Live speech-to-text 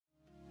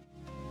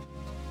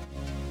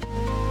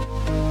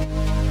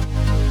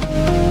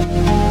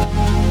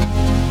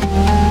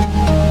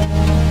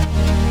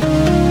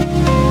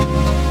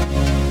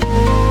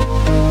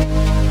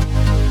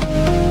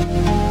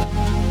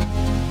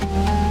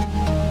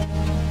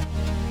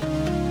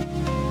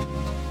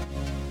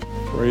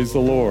Praise the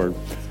Lord.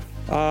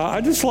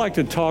 I'd just like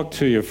to talk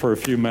to you for a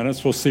few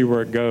minutes. We'll see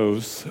where it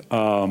goes. First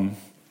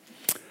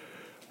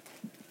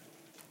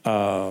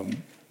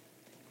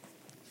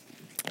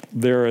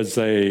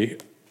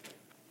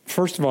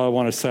of all, I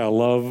want to say I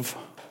love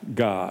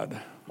God.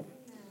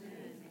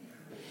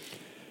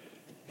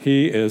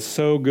 He is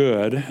so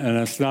good, and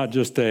it's not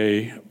just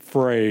a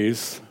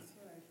phrase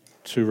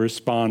to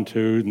respond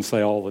to and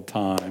say all the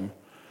time.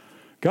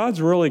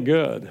 God's really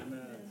good.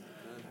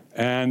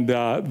 And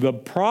the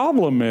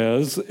problem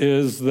is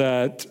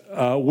that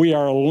we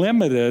are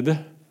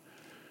limited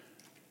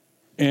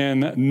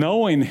in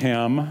knowing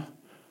Him.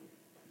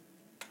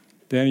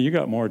 Danny, you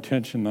got more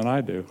attention than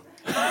I do.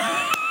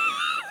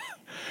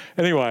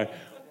 Anyway,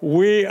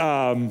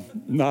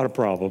 not a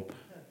problem.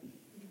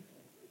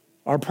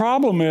 Our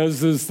problem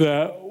is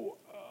that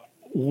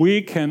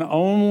we can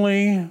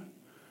only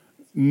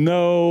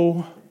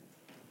know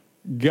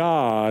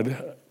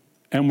God,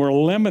 and we're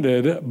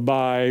limited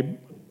by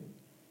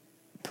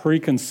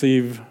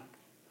preconceived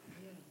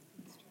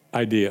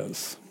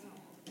ideas,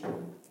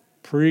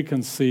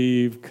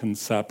 preconceived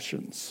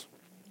conceptions.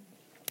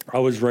 I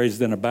was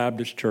raised in a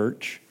Baptist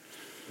church,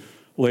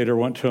 later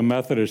went to a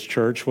Methodist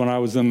church. When I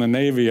was in the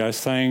Navy, I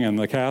sang in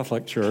the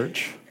Catholic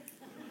church.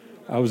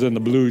 I was in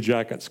the Blue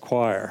Jackets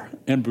choir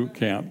in boot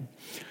camp.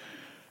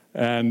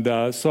 And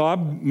so I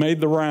made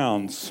the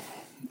rounds.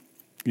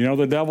 You know,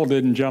 the devil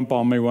didn't jump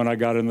on me when I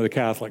got into the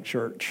Catholic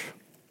church.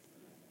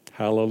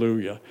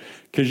 Hallelujah.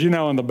 Because, you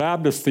know, in the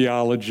Baptist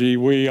theology,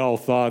 we all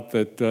thought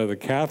that the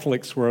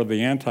Catholics were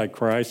the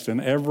Antichrist, and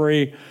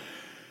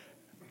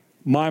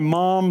my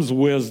mom's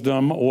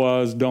wisdom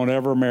was don't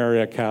ever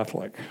marry a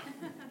Catholic.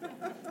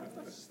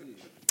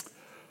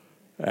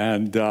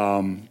 And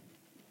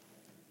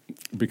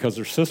because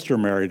her sister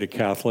married a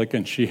Catholic,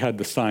 and she had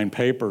to sign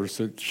papers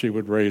that she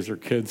would raise her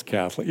kids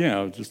Catholic, you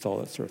know, just all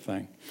that sort of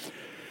thing.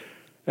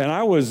 And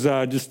I was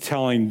just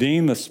telling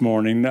Dean this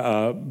morning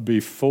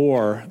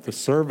before the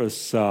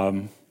service,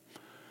 I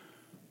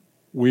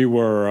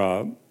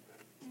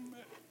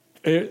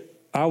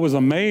was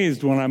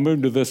amazed when I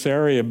moved to this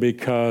area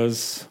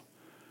because,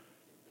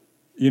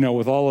 you know,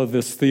 with all of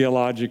this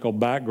theological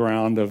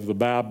background of the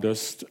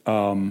Baptist,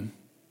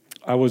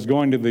 I was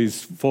going to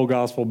these full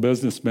gospel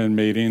businessmen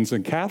meetings,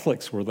 and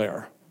Catholics were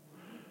there.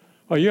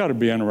 Oh, you ought to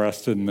be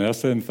interested in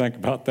this. I didn't think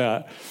about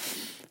that.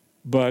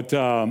 But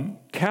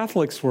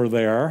Catholics were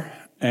there,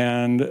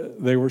 and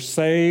they were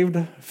saved,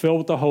 filled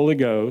with the Holy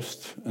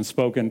Ghost, and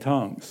spoke in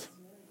tongues.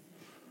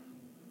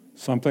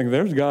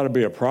 There's got to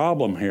be a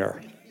problem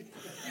here.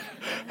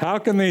 How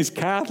can these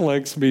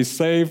Catholics be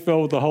saved,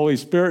 filled with the Holy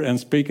Spirit, and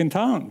speak in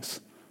tongues?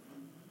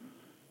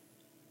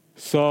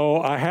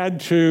 So I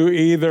had to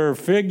either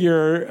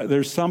figure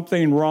there's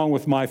something wrong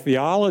with my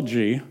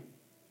theology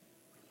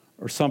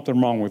or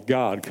something wrong with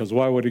God, because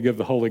why would He give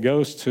the Holy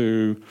Ghost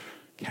to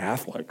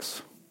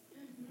Catholics?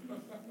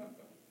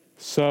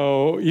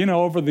 So, you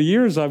know, over the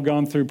years, I've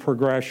gone through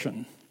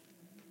progression.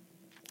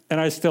 And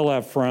I still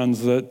have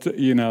friends that,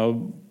 you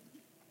know,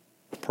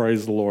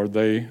 praise the Lord,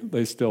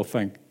 they still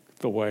think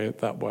that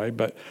way.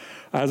 But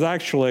I was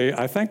actually,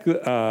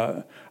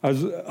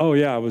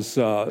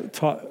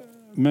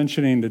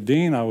 mentioning to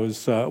Dean,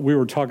 we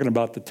were talking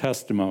about the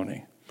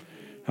testimony.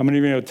 How many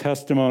of you know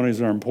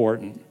testimonies are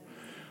important?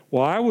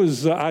 Well,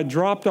 I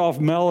dropped off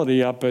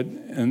Melody up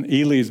in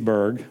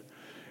Elysburg,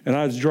 and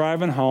I was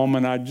driving home,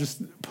 and I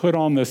just put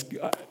on this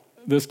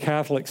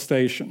Catholic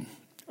station.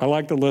 I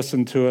like to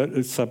listen to it,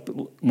 except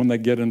when they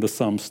get into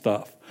some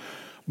stuff.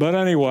 But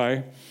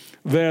anyway,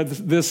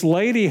 this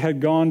lady had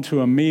gone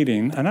to a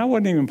meeting, and I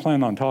wasn't even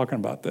planning on talking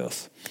about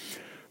this.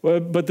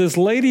 But this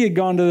lady had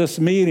gone to this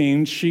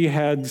meeting. She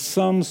had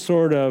some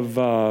sort of,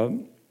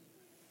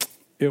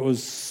 it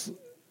was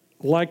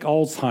like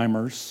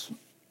Alzheimer's,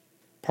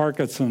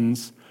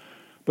 Parkinson's,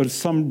 but it's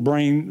some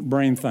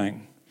brain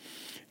thing.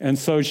 And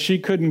so she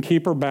couldn't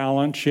keep her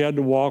balance. She had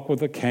to walk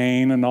with a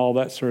cane and all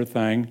that sort of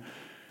thing.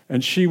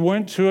 And she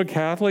went to a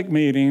Catholic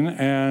meeting,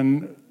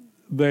 and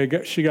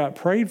she got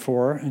prayed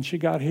for, and she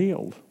got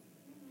healed.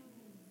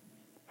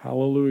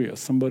 Hallelujah.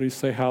 Somebody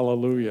say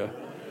hallelujah.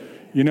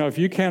 You know, if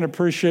you can't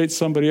appreciate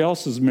somebody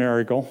else's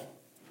miracle,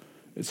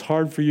 it's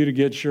hard for you to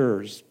get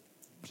yours.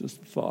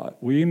 Just a thought.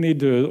 We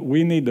need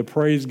to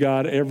praise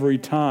God every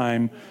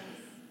time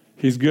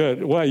He's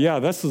good. Well, yeah,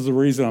 this is the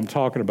reason I'm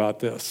talking about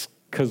this,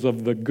 because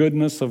of the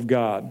goodness of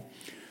God.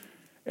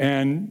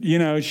 And, you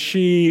know,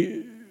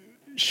 she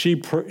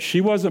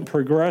wasn't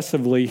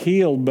progressively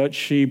healed, but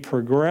she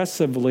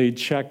progressively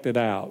checked it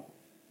out.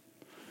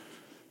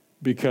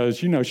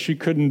 Because, you know, she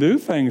couldn't do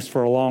things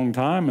for a long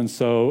time. And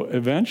so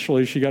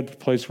eventually she got to the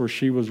place where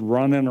she was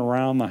running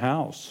around the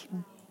house,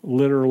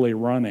 literally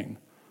running.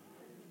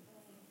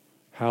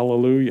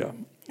 Hallelujah.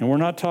 And we're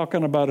not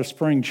talking about a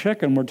spring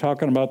chicken. We're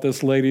talking about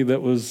this lady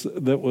that was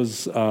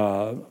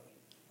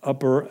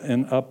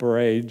upper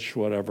age,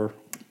 whatever.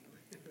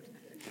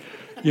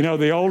 You know,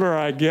 the older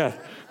I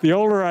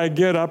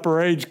get,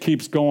 upper age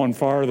keeps going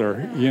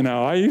farther. You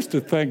know, I used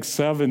to think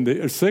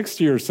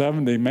 60 or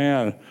 70,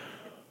 man,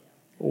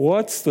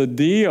 what's the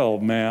deal,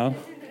 man?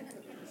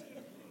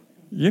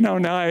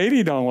 Now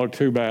 80 don't look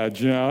too bad.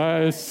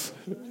 If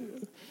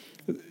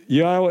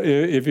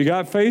you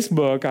got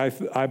Facebook,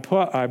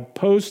 I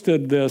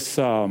posted this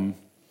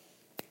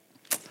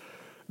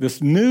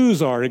this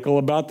news article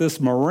about this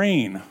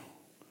Marine,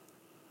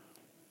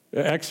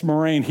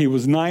 ex-Marine. He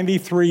was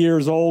 93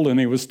 years old and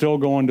he was still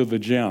going to the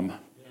gym.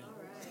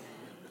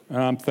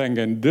 And I'm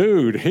thinking,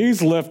 dude,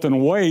 he's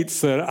lifting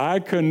weights that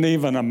I couldn't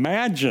even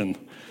imagine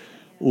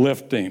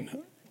lifting.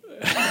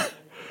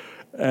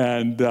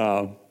 And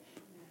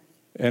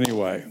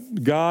anyway,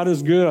 God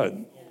is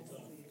good.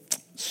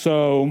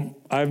 So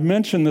I've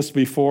mentioned this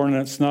before, and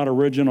it's not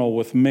original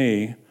with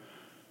me.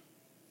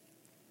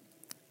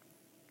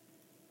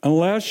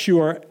 Unless you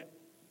are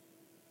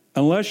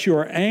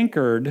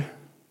anchored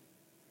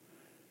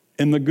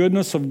in the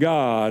goodness of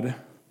God,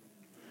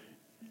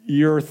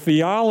 your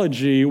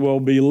theology will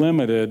be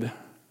limited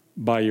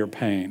by your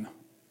pain.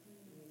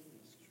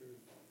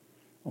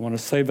 I want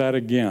to say that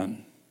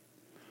again.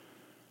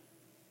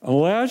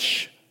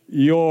 Unless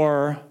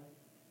your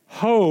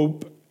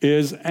hope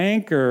is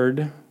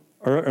anchored,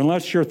 or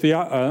unless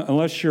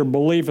your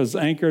belief is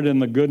anchored in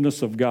the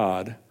goodness of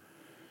God,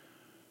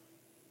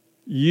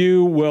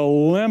 you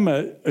will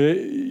limit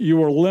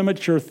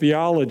your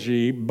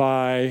theology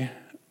by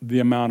the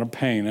amount of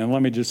pain. And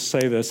let me just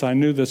say this. I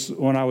knew this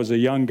when I was a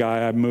young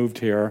guy. I moved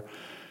here,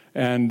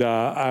 and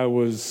I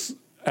was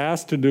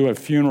asked to do a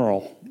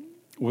funeral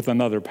with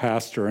another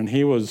pastor, and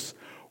he was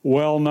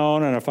well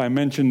known, and if I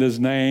mentioned his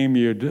name,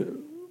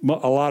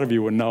 a lot of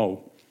you would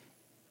know.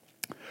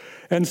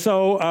 And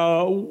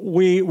so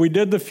we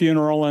did the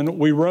funeral, and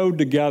we rode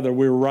together.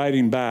 We were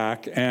riding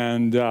back,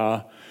 and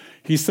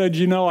he said,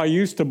 I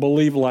used to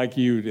believe like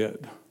you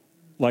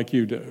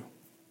do.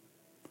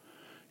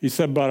 He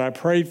said, but I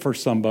prayed for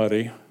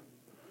somebody,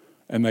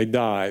 and they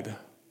died,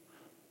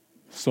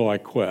 so I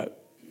quit.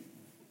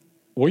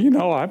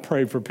 Well, I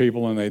prayed for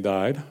people, and they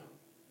died.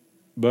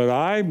 But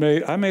I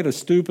made a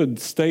stupid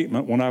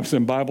statement when I was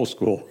in Bible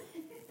school.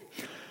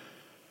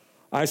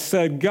 I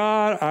said,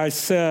 God,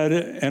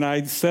 and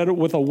I said it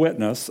with a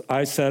witness,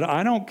 I said,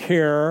 I don't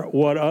care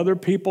what other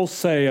people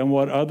say and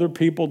what other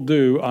people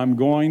do, I'm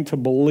going to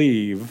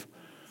believe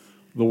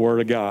the Word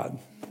of God.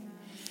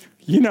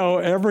 When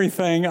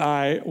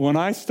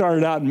I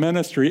started out in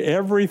ministry,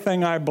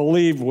 everything I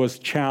believed was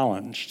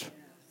challenged.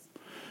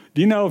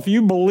 Do you know if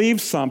you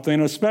believe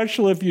something,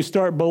 especially if you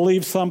start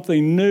believe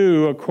something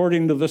new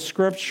according to the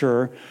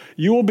Scripture,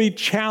 you will be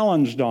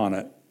challenged on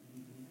it.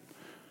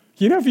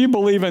 If you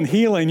believe in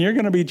healing, you're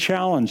going to be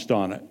challenged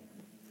on it.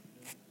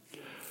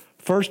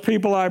 First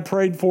people I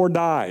prayed for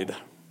died.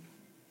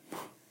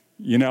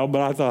 But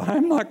I thought,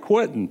 I'm not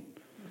quitting.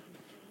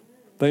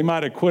 They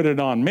might have quitted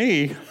on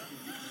me.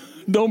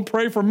 Don't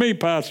pray for me,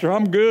 Pastor.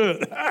 I'm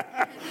good.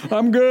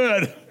 I'm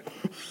good.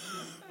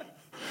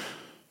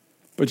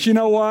 But you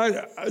know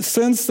what?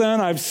 Since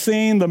then, I've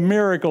seen the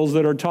miracles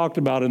that are talked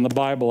about in the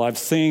Bible. I've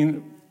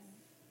seen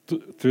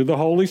through the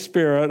Holy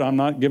Spirit. I'm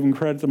not giving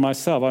credit to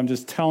myself. I'm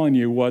just telling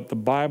you that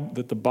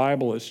the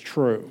Bible is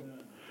true.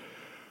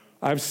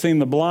 I've seen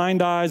the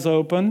blind eyes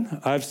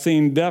open. I've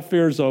seen deaf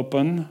ears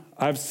open.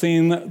 I've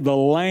seen the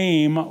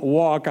lame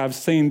walk. I've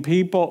seen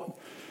people.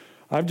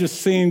 I've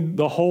just seen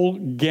the whole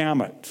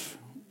gamut.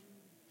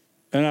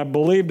 And I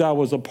believed I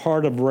was a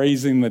part of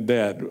raising the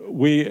dead.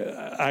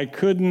 I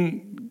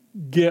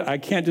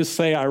can't just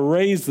say I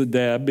raised the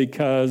dead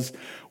because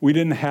we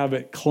didn't have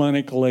it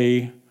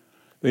clinically.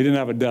 They didn't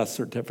have a death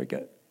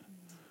certificate.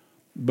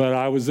 But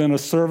I was in a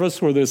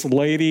service where this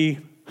lady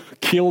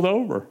keeled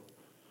over.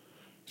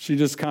 She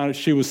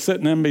was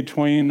sitting in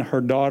between her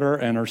daughter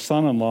and her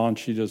son-in-law, and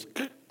she just,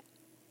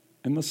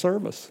 in the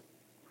service.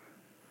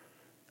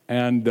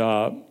 And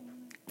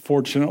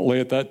fortunately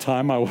at that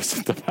time I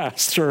wasn't the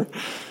pastor,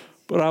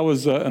 but I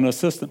was an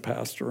assistant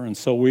pastor. And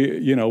so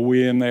we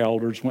and the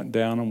elders went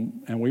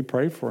down and we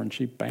prayed for her, and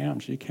she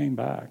came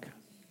back.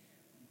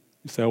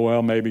 You say,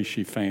 well, maybe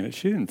she fainted.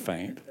 She didn't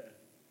faint.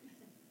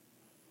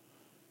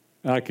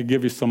 And I could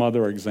give you some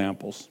other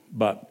examples,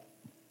 but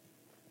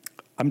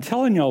I'm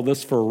telling you all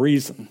this for a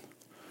reason,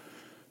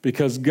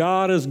 because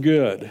God is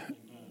good.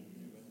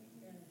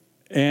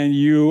 And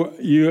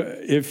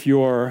if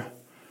you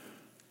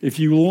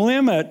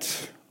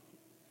limit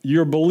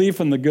your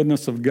belief in the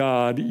goodness of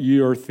God,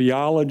 your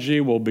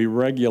theology will be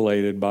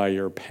regulated by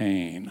your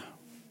pain.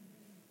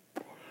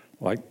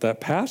 Like that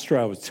pastor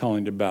I was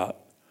telling you about.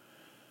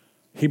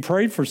 He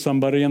prayed for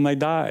somebody and they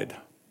died.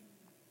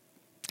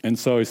 And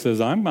so he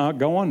says, I'm not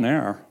going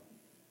there.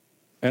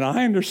 And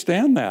I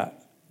understand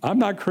that. I'm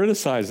not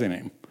criticizing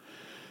him.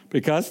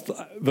 Because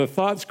the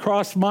thoughts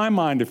crossed my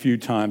mind a few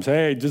times.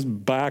 Hey, just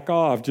back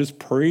off. Just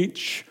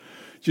preach.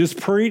 Just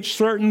preach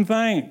certain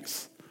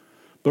things.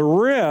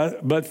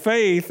 But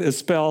faith is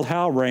spelled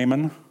how,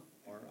 Raymond?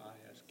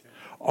 R-I-S-K.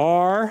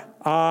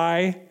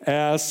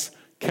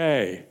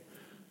 R-I-S-K.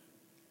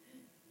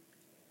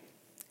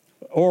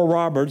 Oral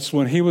Roberts,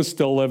 when he was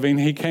still living,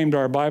 he came to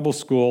our Bible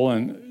school,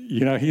 and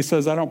he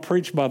says, I don't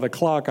preach by the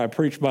clock, I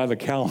preach by the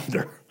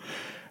calendar.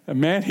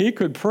 And man, he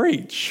could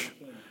preach.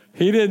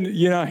 He didn't,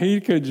 he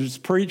could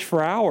just preach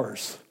for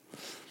hours.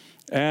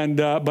 And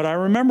but I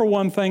remember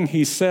one thing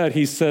he said.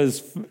 He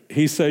says,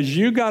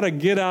 you got to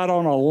get out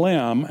on a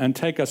limb and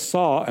take a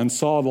saw and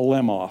saw the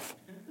limb off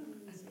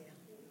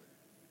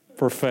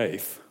for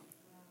faith.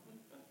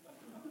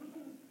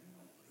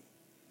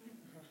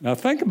 Now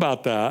think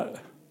about that.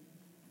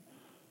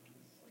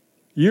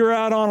 You're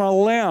out on a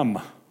limb.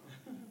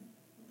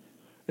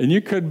 And you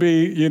could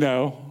be,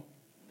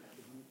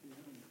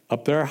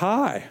 up there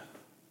high.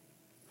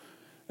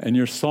 And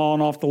you're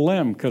sawing off the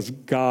limb because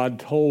God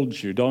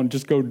told you. Don't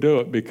just go do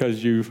it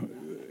because you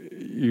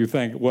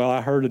think, well,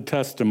 I heard a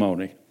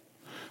testimony.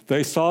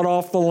 They sawed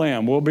off the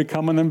limb. We'll be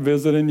coming and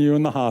visiting you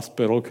in the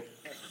hospital.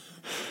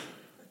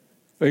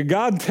 If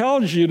God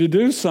tells you to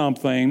do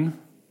something,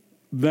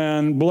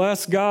 then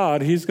bless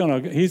God, He's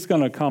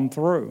gonna come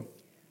through.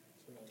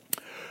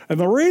 And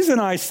the reason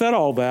I said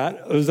all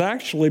that is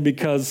actually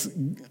because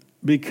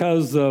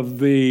of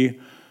the.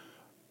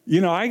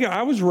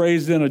 I was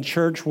raised in a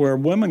church where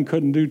women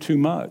couldn't do too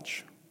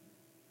much.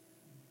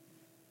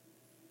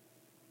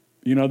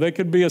 They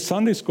could be a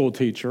Sunday school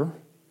teacher.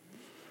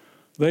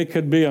 They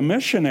could be a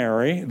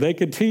missionary. They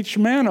could teach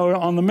men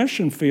on the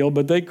mission field,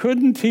 but they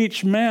couldn't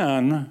teach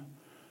men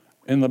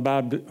in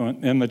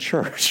the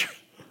church.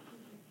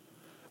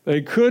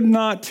 They could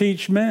not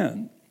teach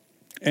men.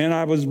 And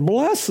I was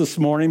blessed this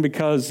morning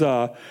because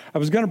I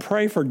was going to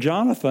pray for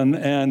Jonathan,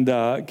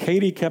 and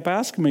Katie kept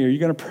asking me, are you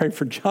going to pray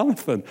for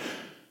Jonathan?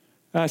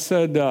 I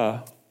said,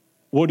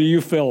 well, do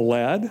you feel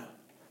led?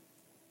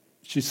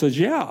 She says,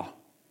 yeah.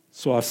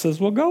 So I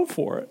says, well, go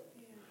for it.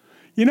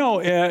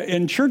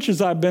 In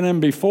churches I've been in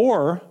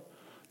before,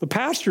 the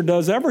pastor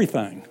does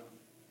everything.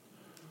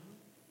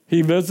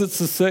 He visits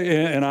the sick,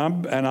 and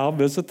I'll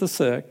visit the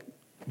sick.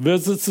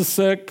 Visits the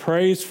sick,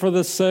 prays for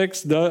the sick,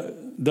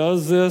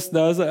 does this,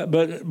 does that.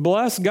 But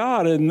bless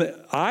God, and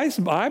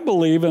I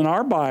believe in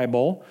our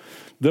Bible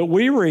that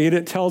we read,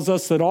 it tells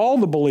us that all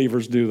the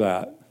believers do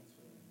that.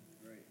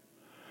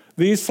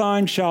 These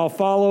signs shall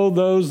follow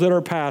those that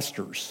are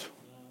pastors.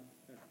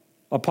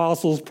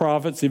 Apostles,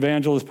 prophets,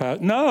 evangelists,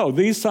 pastors. No,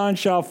 these signs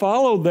shall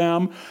follow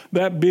them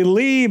that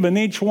believe, and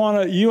each one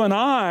of you and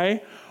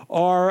I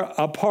are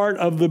a part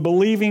of the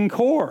believing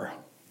core.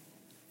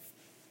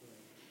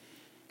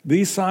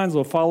 These signs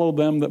will follow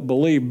them that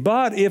believe.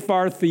 But if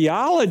our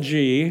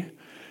theology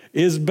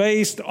is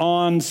based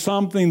on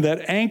something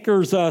that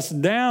anchors us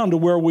down to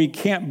where we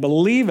can't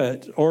believe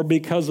it, or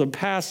because of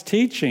past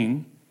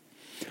teaching,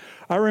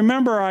 I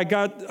remember I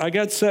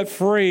got set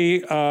free.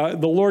 The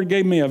Lord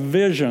gave me a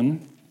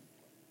vision,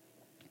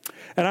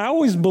 and I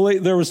always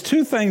believe there was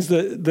two things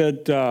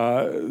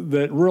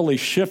that really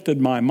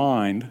shifted my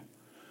mind.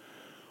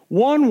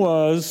 One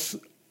was,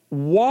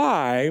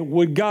 why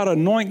would God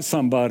anoint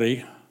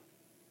somebody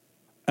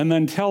and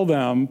then tell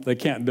them they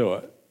can't do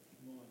it?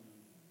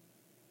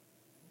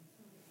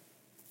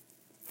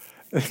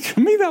 To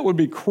me, that would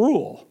be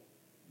cruel.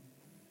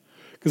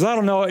 Because I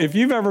don't know, if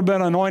you've ever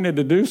been anointed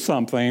to do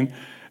something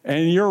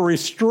and you're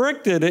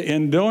restricted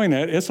in doing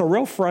it, it's a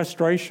real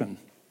frustration.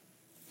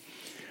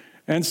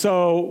 And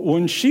so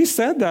when she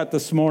said that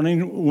this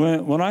morning,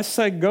 when I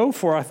said go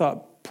for it, I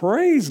thought,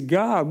 praise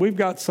God, we've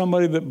got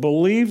somebody that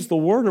believes the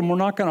word, and we're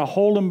not going to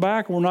hold them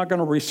back. We're not going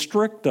to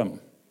restrict them.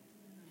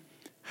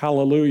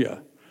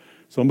 Hallelujah.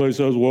 Somebody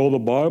says, well, the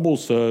Bible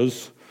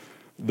says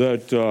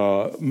that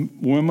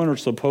women are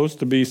supposed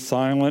to be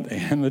silent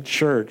in the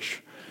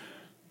church.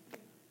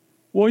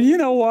 Well, you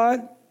know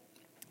what?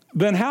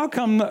 Then how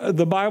come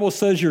the Bible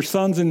says your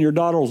sons and your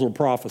daughters will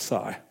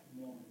prophesy?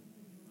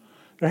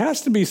 There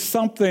has to be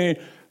something.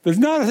 There's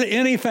not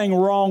anything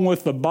wrong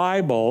with the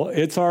Bible.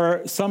 It's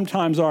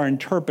sometimes our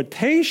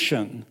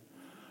interpretation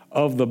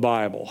of the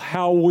Bible,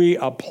 how we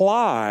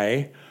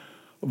apply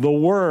the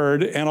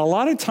Word. And a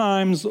lot of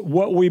times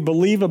what we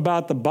believe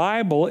about the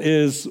Bible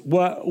is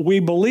what we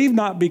believe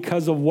not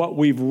because of what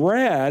we've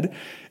read,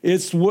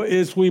 it's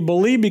we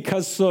believe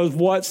because of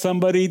what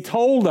somebody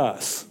told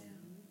us.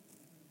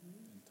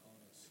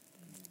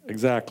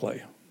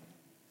 Exactly.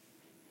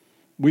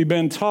 We've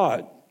been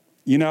taught.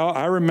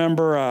 I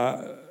remember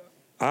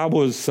I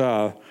was,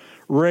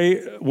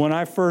 when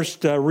I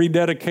first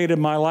rededicated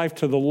my life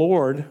to the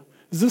Lord.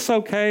 Is this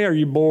okay? Are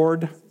you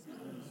bored?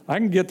 I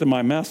can get to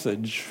my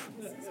message.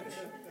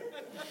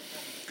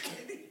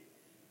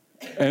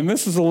 And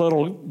this is a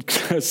little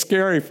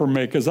scary for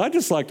me because I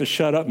just like to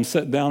shut up and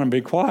sit down and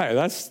be quiet.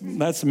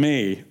 That's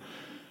me.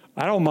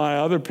 I don't mind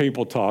other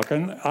people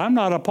talking. I'm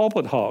not a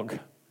pulpit hog.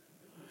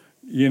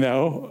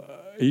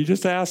 You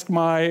just ask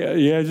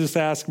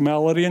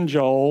Melody and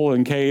Joel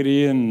and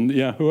Katie and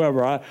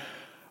whoever.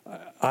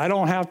 I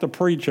don't have to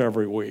preach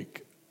every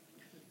week.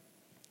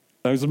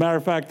 As a matter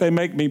of fact, they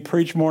make me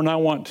preach more than I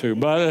want to,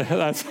 but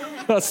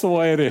that's the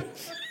way it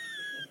is.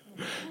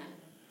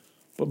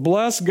 But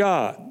bless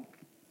God.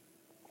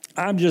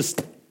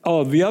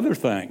 The other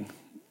thing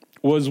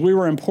was we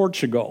were in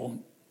Portugal.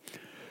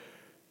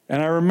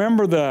 And I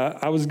remember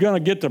I was going to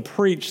get to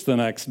preach the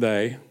next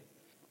day,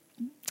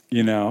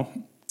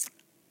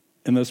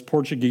 in this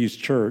Portuguese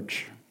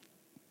church.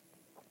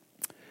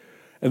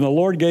 And the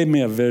Lord gave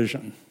me a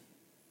vision.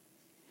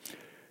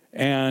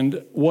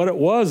 And what it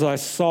was, I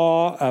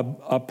saw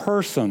a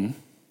person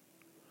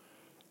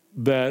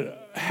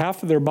that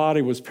half of their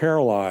body was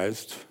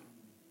paralyzed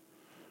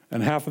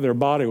and half of their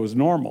body was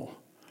normal.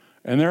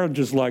 And they're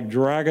just like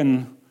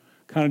dragging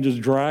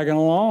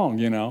along,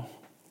 you know.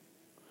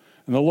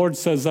 And the Lord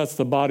says that's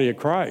the body of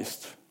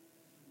Christ.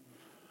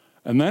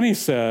 And then he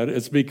said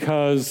it's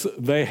because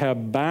they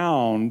have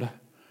bound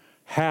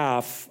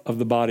half of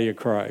the body of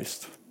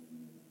Christ.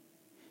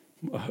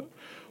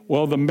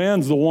 Well, the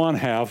men's the one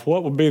half.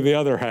 What would be the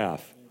other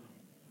half?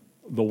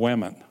 The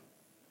women.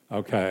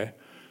 Okay.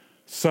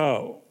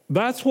 So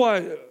that's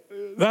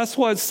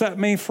what set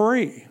me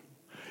free.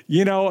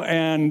 You know,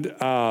 and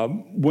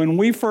when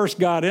we first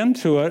got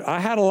into it, I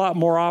had a lot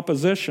more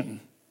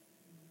opposition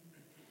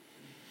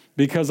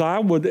because I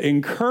would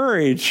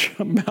encourage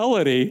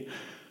Melody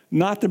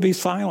not to be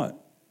silent.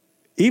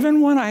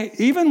 Even when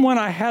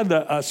I had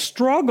a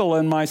struggle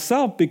in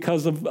myself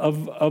because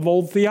of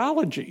old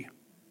theology.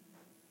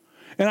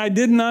 And I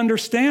didn't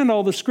understand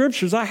all the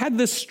scriptures. I had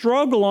this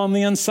struggle on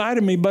the inside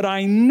of me, but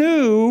I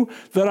knew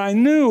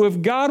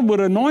if God would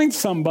anoint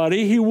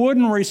somebody, he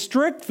wouldn't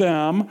restrict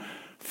them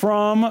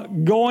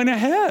from going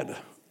ahead.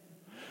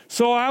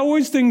 So I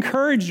always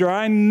encouraged her.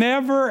 I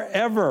never,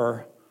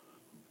 ever.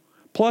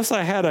 Plus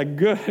I had a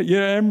good,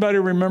 everybody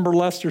remember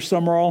Lester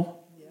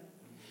Summerall?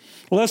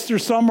 Lester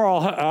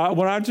Summerall,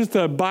 when I was just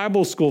a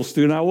Bible school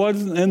student, I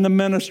wasn't in the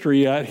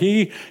ministry yet.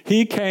 He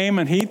came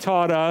and he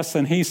taught us,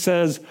 and he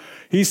says,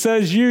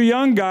 you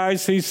young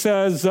guys, he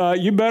says,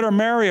 you better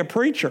marry a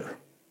preacher.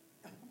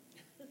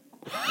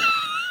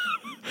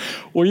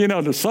 Well,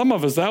 to some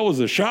of us, that was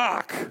a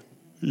shock.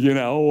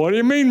 What do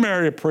you mean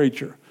marry a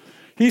preacher?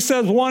 He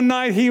says one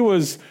night he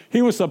was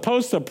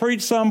supposed to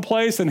preach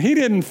someplace, and he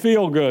didn't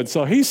feel good,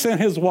 so he sent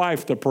his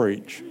wife to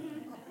preach.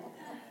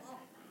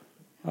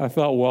 I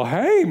thought, well,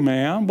 hey,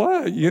 man,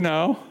 what,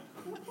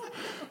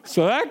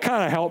 So that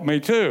kind of helped me,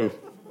 too.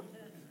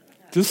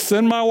 Just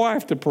send my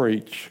wife to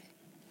preach.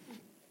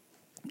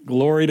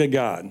 Glory to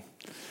God.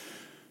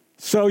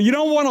 So you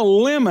don't want to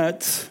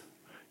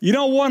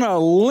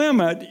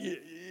limit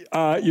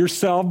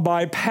yourself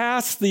by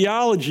past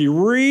theology.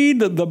 Read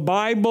the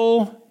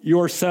Bible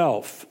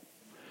yourself.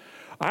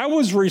 I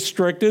was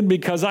restricted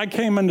because I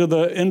came into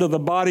the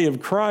body of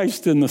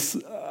Christ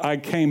I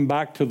came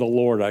back to the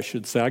Lord, I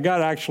should say. I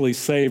got actually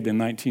saved in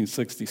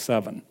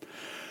 1967.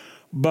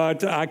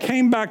 But I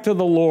came back to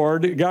the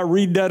Lord, got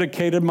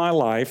rededicated my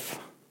life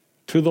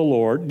to the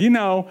Lord.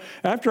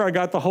 After I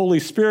got the Holy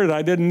Spirit,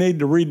 I didn't need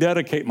to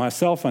rededicate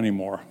myself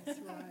anymore. That's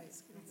right.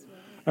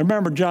 I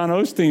remember John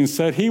Osteen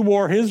said he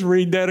wore his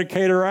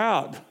rededicator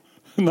out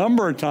a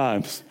number of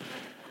times.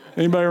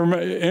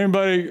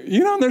 Anybody,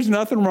 there's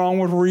nothing wrong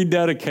with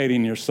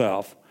rededicating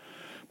yourself.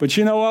 But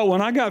you know what?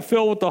 When I got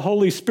filled with the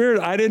Holy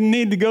Spirit, I didn't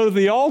need to go to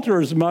the altar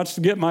as much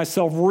to get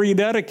myself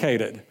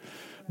rededicated.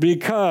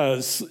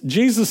 Because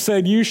Jesus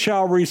said, you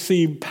shall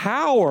receive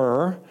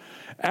power.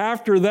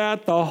 After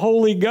that, the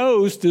Holy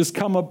Ghost is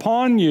come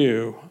upon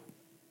you,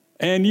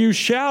 and you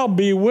shall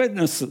be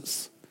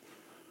witnesses.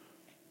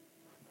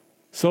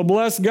 So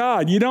bless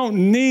God. You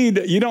don't need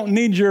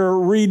your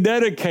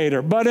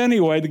rededicator. But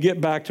anyway, to get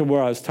back to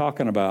what I was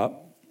talking about,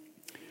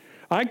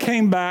 I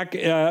came back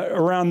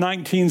around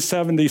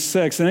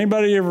 1976.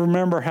 Anybody ever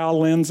remember Hal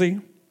Lindsey?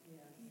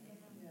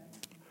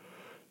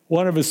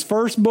 One of his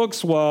first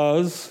books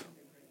was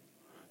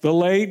The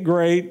Late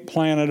Great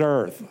Planet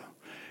Earth.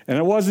 And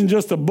it wasn't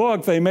just a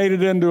book, they made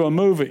it into a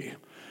movie.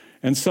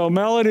 And so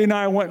Melody and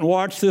I went and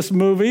watched this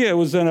movie. It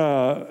was in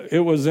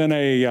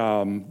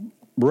a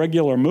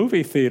regular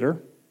movie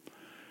theater.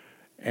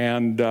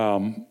 And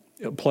the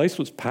place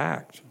was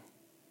packed.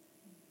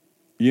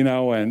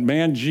 And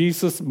man,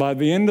 Jesus, by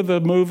the end of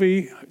the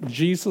movie,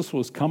 Jesus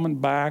was coming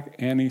back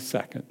any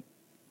second.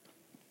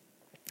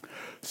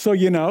 So,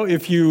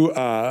 if you,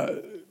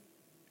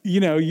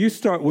 you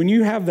start, when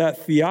you have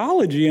that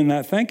theology and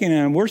that thinking,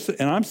 and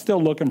I'm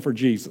still looking for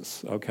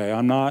Jesus, okay?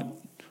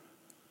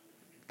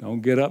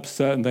 Don't get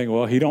upset and think,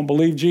 well, he don't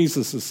believe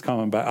Jesus is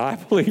coming back.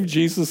 I believe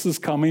Jesus is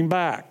coming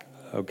back,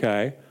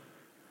 okay?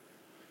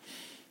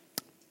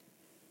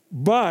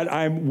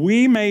 But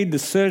we made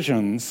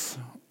decisions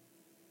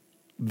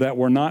that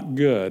were not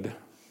good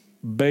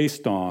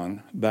based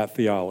on that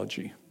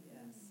theology.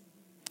 Yes.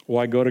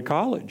 Why go to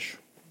college?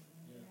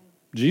 Yeah.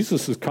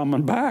 Jesus is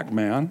coming back,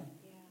 man.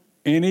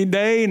 Yeah. Any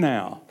day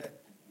now.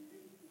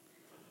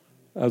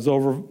 That was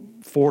over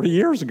 40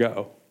 years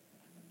ago.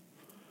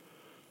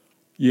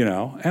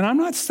 And I'm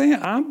not saying,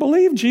 I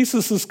believe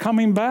Jesus is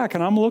coming back,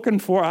 and I'm looking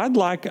for, I'd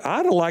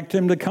have liked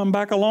him to come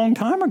back a long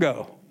time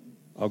ago.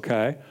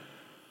 Okay?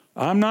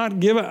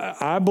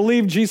 I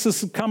believe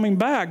Jesus is coming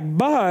back,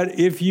 but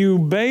if you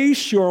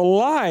base your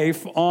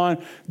life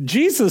on,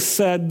 Jesus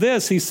said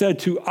this, he said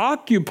to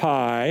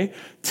occupy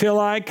till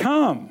I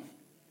come.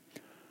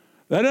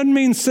 That doesn't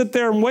mean sit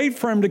there and wait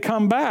for him to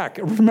come back.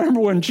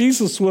 Remember when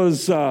Jesus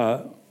was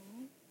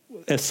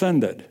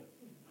ascended.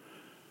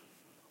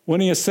 When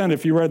he ascended,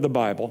 if you read the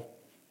Bible,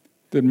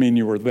 didn't mean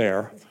you were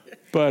there,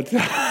 but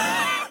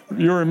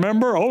you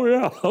remember? Oh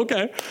yeah,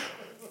 okay.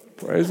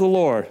 Praise the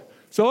Lord.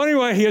 So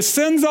anyway, he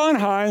ascends on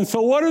high, and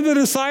so what are the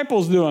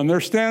disciples doing? They're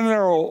standing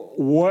there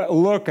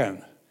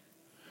looking.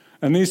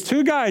 And these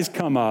two guys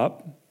come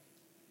up.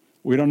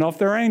 We don't know if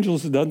they're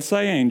angels. It doesn't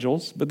say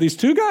angels. But these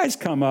two guys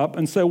come up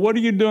and say, what are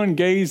you doing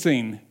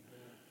gazing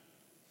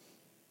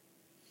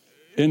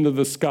into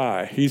the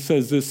sky? He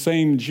says, this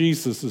same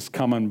Jesus is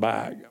coming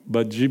back.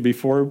 But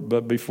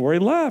before he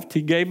left,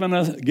 he gave him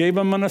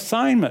an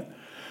assignment.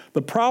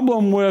 The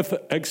problem with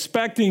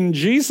expecting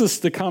Jesus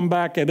to come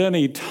back at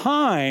any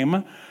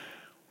time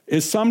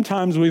is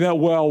sometimes we go,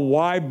 well,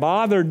 why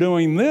bother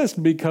doing this?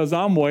 Because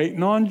I'm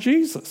waiting on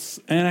Jesus.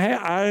 And hey,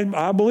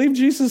 I believe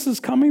Jesus is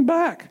coming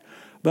back.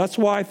 That's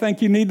why I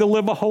think you need to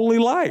live a holy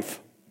life.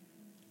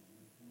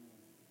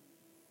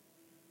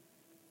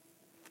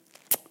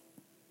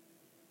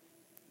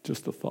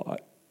 Just a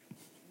thought.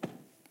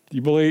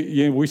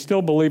 We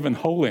still believe in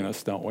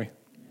holiness, don't we?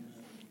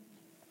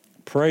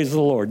 Praise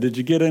the Lord. Did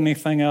you get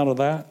anything out of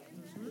that?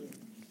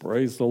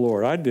 Praise the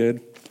Lord. I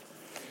did.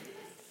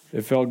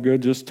 It felt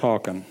good just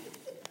talking.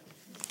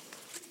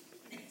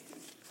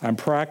 I'm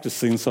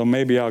practicing, so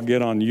maybe I'll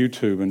get on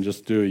YouTube and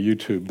just do a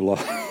YouTube blog.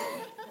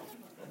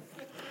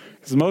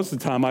 Because most of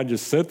the time I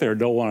just sit there and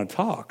don't want to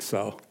talk.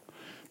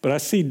 But I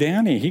see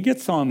Danny, he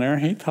gets on there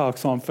and he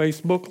talks on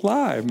Facebook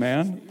Live,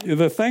 man.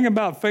 The thing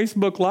about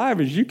Facebook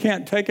Live is you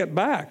can't take it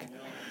back.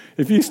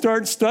 If you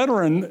start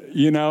stuttering,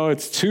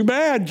 it's too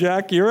bad,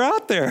 Jack, you're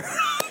out there.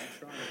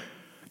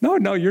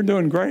 No, you're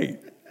doing great.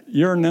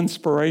 You're an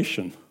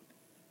inspiration.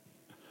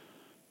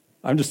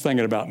 I'm just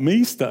thinking about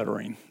me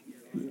stuttering.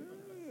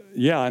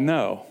 Yeah, I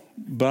know,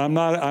 but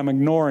I'm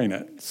ignoring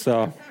it,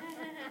 so.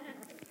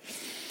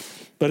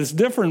 But it's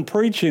different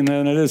preaching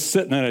than it is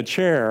sitting in a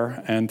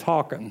chair and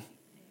talking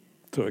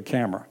to a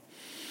camera.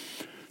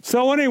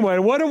 So anyway,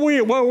 what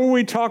were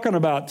we talking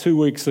about 2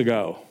 weeks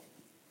ago?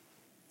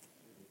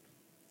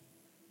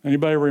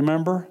 Anybody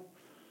remember?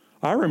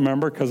 I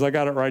remember because I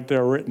got it right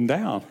there written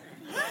down.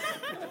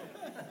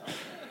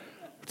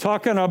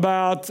 Talking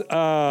about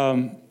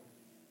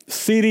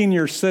seeding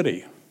your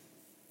city.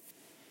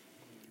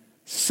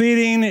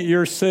 Seeding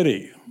your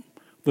city.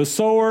 The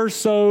sower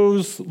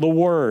sows the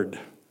word.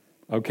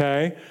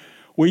 Okay?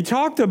 We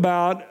talked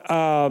about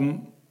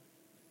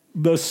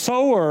the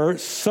sower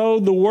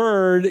sowed the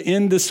word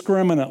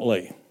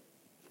indiscriminately.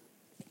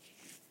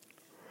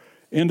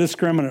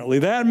 Indiscriminately.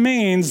 That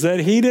means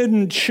that he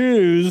didn't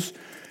choose,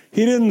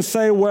 he didn't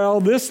say, well,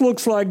 this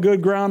looks like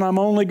good ground, I'm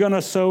only going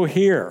to sow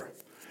here.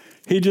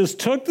 He just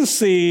took the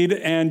seed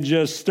and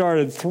just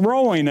started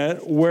throwing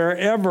it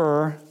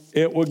wherever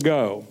it would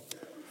go.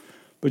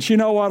 But you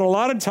know what? A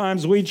lot of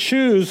times we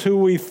choose who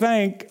we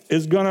think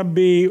is going to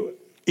be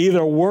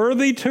either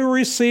worthy to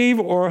receive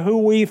or who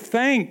we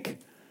think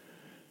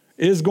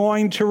is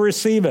going to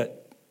receive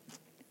it.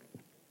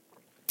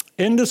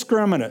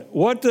 Indiscriminate.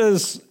 What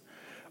does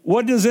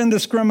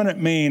indiscriminate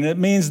mean? It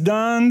means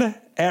done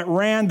at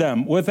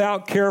random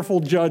without careful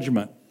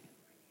judgment.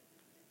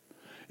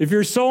 If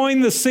you're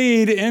sowing the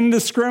seed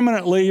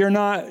indiscriminately,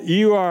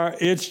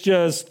 it's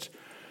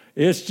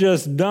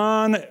just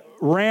done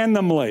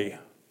randomly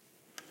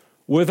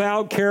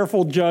without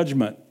careful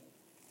judgment.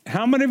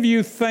 How many of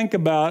you think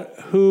about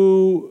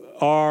who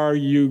are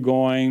you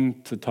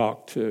going to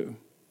talk to?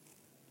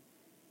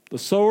 The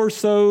sower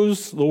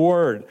sows the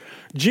word.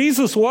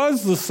 Jesus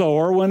was the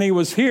sower when he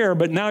was here,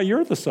 but now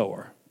you're the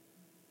sower.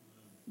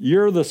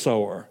 You're the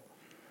sower.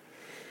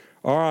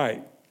 All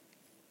right.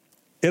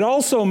 It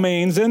also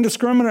means,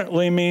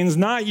 indiscriminately means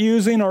not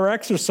using or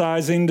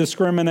exercising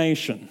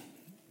discrimination.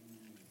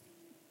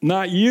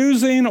 Not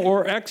using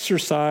or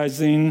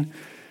exercising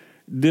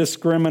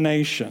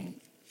discrimination.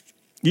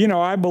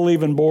 I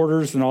believe in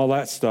borders and all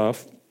that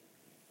stuff.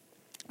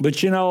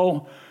 But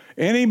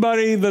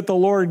anybody that the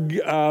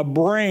Lord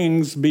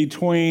brings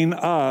between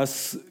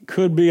us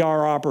could be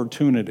our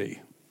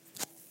opportunity.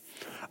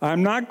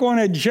 I'm not going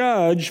to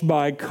judge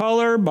by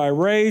color, by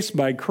race,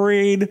 by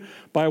creed,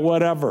 by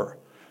whatever.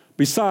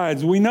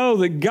 Besides, we know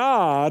that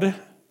God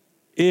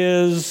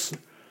is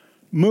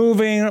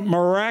moving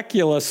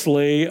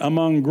miraculously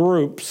among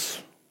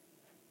groups.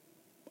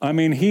 I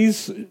mean,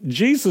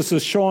 Jesus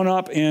is showing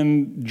up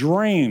in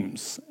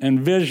dreams and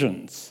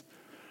visions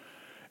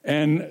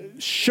and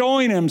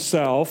showing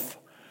himself.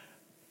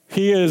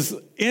 He is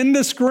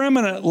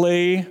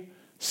indiscriminately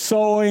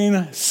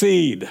sowing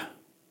seed.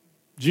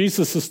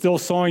 Jesus is still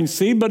sowing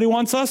seed, but he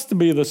wants us to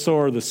be the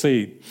sower of the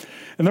seed.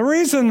 And the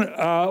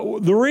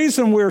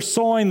reason we're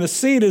sowing the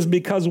seed is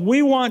because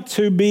we want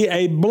to be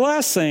a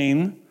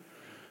blessing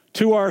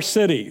to our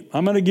city.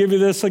 I'm going to give you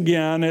this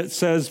again. It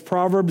says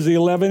Proverbs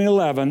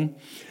 11:11.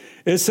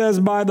 It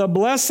says, by the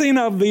blessing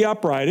of the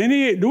upright.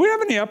 Do we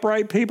have any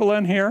upright people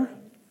in here?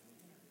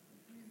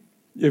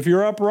 If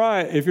you're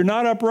upright, if you're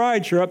not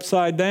upright, you're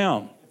upside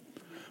down.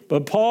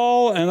 But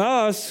Paul and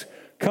us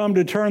come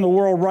to turn the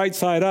world right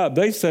side up.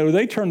 They say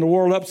they turn the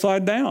world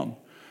upside down.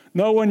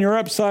 No, when you're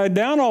upside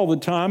down all the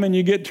time and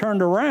you get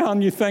turned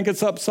around, you think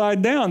it's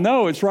upside down.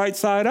 No, it's right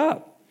side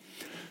up.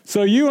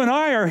 So you and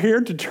I are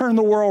here to turn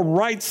the world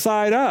right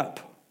side up.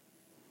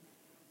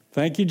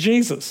 Thank you,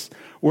 Jesus.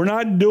 We're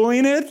not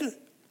doing it.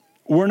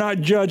 We're not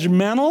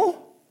judgmental.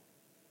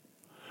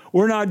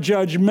 We're not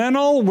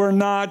judgmental.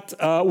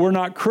 We're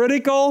not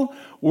critical.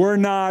 We're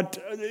not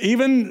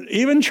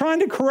even trying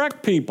to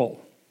correct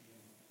people.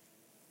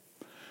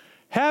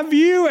 Have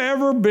you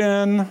ever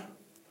been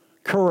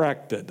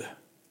corrected?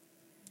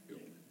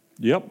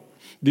 Yep.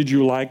 Did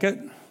you like it?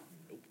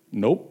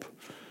 Nope.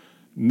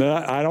 No,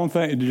 I don't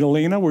think.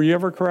 Jelena, were you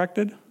ever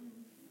corrected?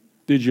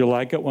 Did you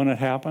like it when it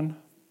happened?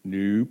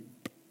 Nope.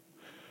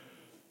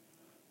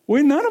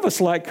 None of us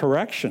like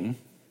correction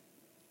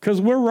because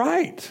we're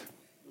right.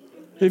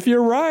 If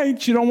you're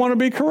right, you don't want to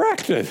be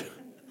corrected.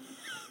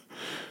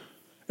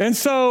 And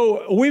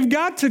so we've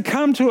got to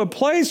come to a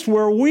place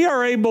where we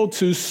are able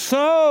to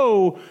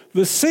sow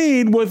the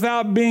seed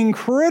without being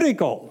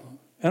critical.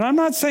 And I'm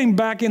not saying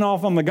backing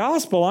off on the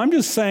gospel. I'm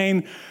just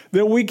saying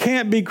that we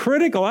can't be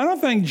critical. I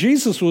don't think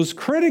Jesus was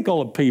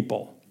critical of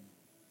people.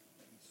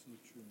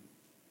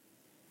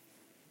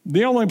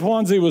 The only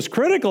ones he was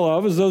critical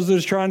of is those that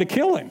was trying to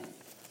kill him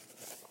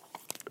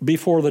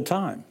before the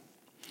time.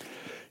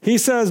 He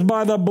says,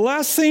 by the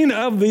blessing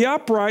of the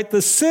upright,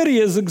 the city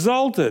is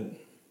exalted.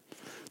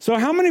 So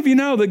how many of you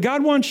know that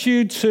God wants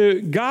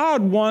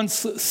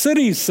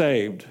cities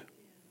saved?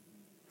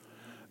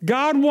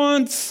 God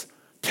wants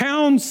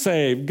towns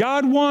saved.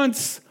 God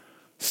wants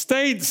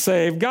states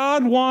saved.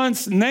 God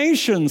wants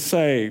nations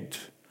saved.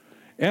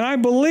 And I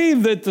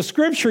believe that the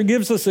scripture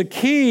gives us a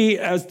key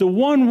as to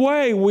one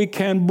way we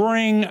can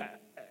bring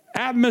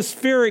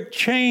atmospheric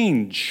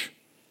change.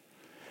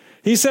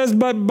 He says,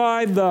 but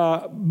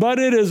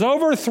it is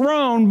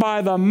overthrown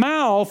by the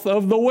mouth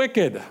of the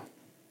wicked.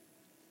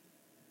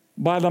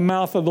 By the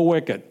mouth of the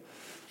wicked.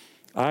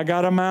 I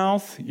got a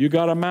mouth, you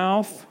got a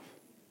mouth,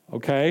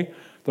 okay?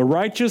 The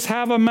righteous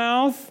have a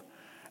mouth,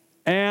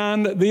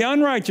 and the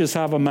unrighteous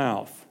have a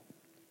mouth.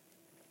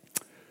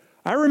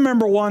 I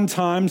remember one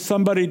time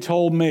somebody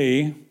told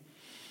me,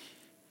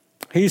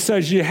 he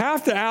says, you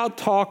have to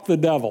out-talk the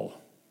devil.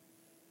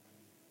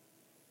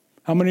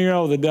 How many of you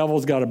know the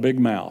devil's got a big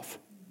mouth?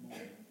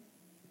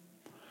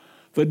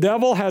 The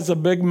devil has a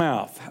big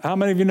mouth. How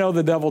many of you know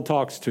the devil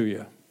talks to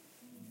you?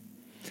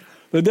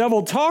 The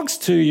devil talks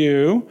to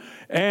you,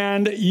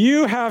 and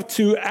you have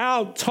to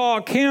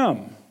out-talk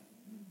him.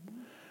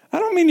 I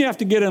don't mean you have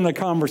to get in a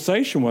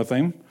conversation with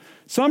him.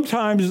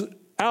 Sometimes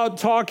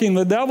out-talking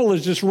the devil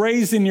is just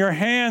raising your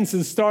hands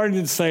and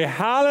starting to say,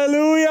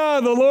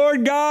 hallelujah, the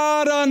Lord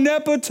God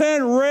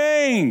omnipotent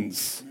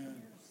reigns.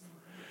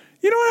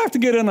 You don't have to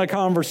get in a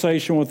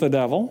conversation with the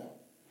devil.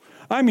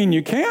 I mean,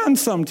 you can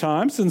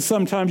sometimes, and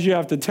sometimes you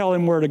have to tell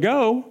him where to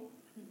go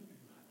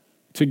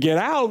to get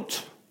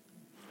out.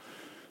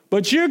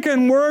 But you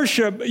can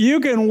worship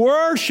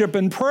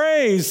and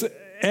praise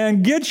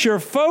and get your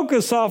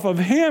focus off of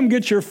him,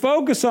 get your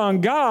focus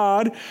on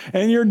God,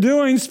 and you're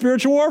doing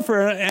spiritual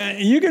warfare. And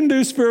you can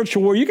do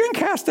spiritual warfare. You can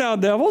cast out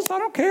devils. I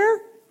don't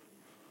care.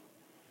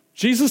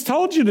 Jesus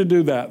told you to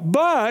do that.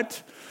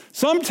 But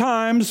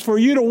sometimes for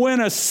you to win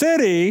a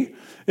city,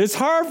 it's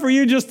hard for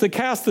you just to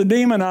cast the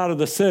demon out of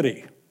the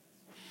city.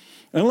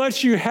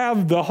 Unless you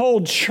have the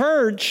whole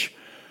church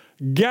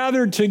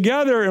gathered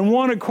together in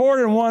one accord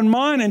and one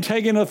mind and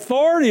taking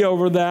authority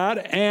over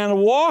that and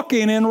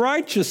walking in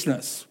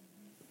righteousness.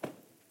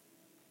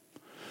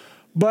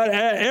 But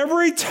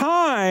every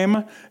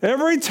time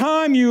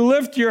you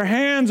lift your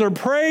hands or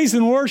praise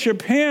and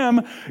worship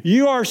him,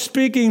 you are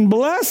speaking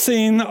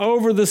blessing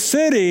over the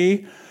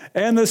city,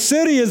 and the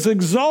city is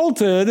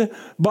exalted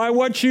by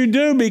what you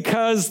do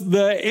because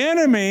the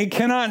enemy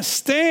cannot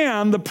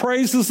stand the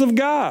praises of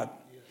God.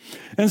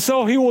 And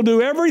so he will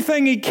do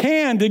everything he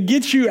can to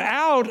get you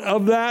out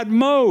of that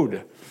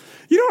mode.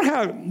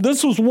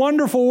 This was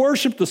wonderful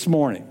worship this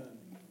morning.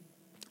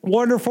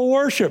 Wonderful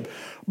worship.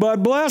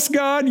 But bless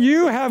God,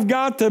 you have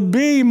got to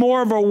be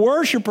more of a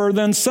worshiper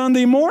than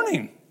Sunday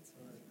morning.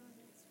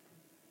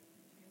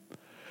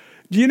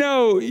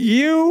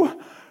 You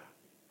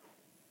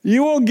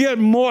will get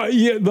more,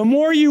 the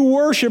more you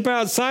worship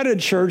outside of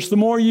church, the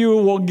more you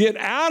will get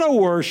out of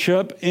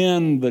worship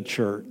in the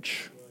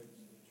church.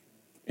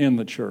 In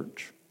the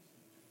church.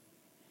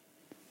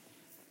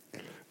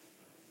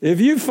 If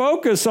you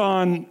focus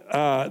on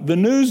the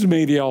news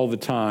media all the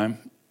time,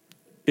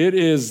 it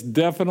is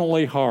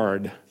definitely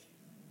hard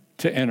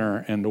to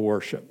enter into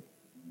worship.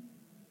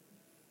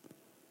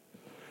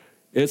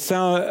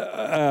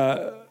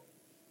 The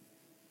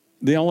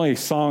only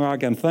song I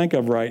can think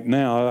of right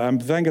now, I'm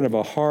thinking of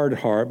a hard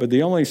heart, but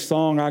the only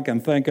song I can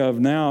think of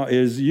now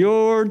is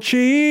Your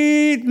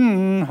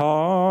Cheating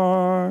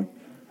Heart.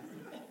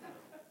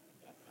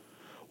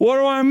 What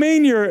do I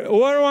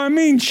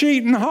mean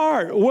cheating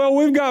heart? Well,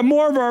 we've got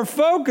more of our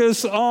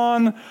focus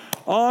on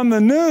the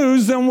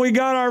news than we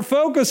got our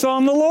focus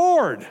on the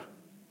Lord.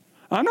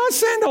 I'm not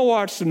saying don't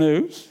watch the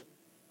news.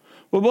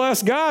 But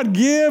bless God,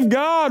 give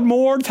God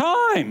more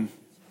time.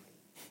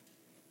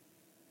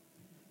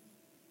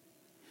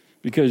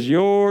 Because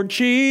your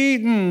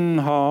cheating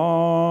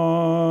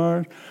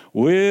heart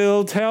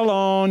will tell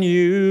on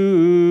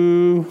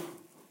you.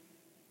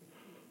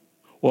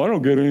 Well, Well, I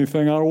don't get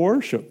anything out of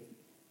worship.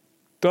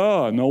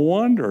 Duh, no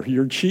wonder.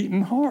 You're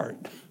cheating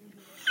hard.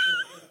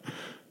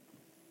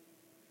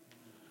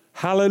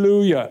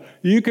 Hallelujah.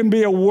 You can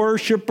be a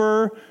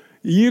worshiper.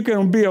 You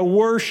can be a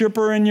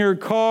worshiper in your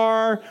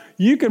car.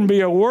 You can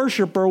be a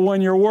worshiper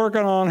when you're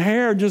working on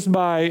hair just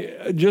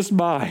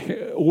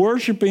by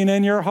worshiping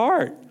in your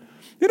heart.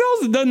 It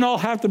doesn't all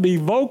have to be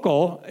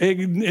vocal.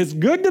 It's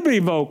good to be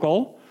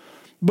vocal,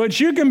 but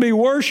you can be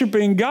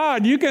worshiping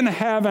God. You can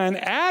have an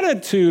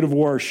attitude of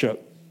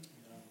worship.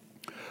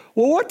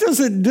 Well, what does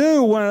it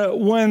do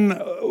when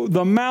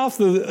the mouth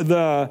of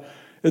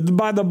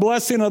by the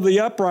blessing of the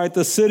upright,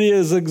 the city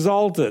is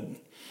exalted?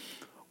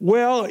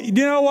 Well, you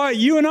know what?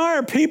 You and I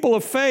are people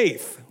of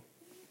faith.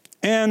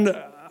 And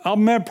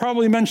I'll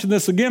probably mention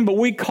this again, but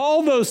we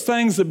call those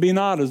things that be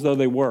not as though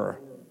they were.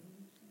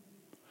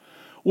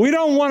 We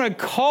don't want to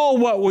call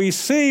what we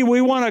see.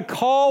 We want to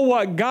call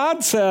what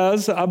God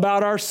says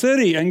about our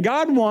city. And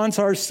God wants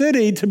our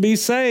city to be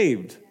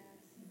saved.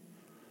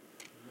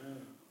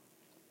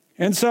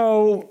 And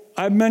so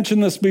I've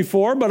mentioned this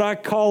before, but I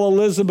call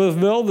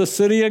Elizabethville the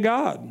city of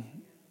God.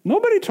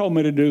 Nobody told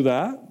me to do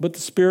that, but the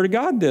Spirit of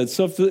God did.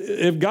 So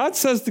if God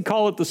says to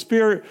call it the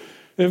Spirit,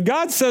 if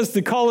God says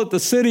to call it the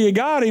city of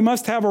God, He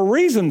must have a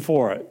reason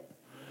for it.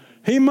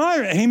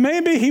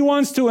 Maybe He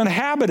wants to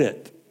inhabit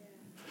it.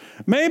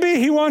 Maybe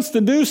He wants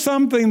to do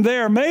something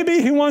there.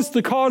 Maybe He wants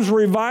to cause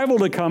revival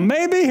to come.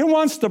 Maybe He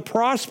wants to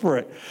prosper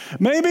it.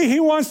 Maybe He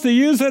wants to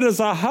use it as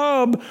a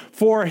hub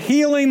for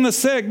healing the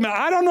sick.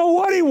 I don't know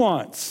what He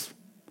wants.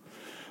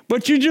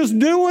 But you just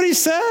do what He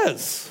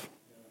says.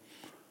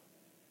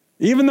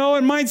 Even though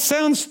it might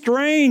sound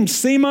strange,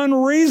 seem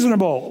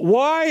unreasonable.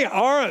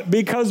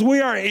 Because we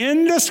are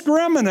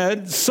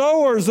indiscriminate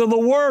sowers of the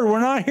word. We're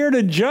not here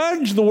to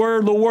judge the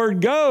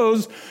word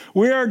goes.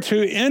 We are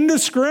to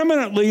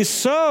indiscriminately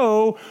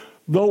sow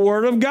the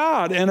word of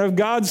God. And if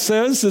God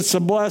says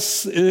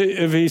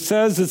if He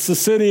says it's the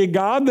city of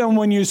God, then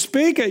when you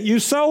speak it, you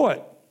sow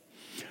it.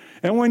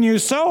 And when you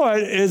sow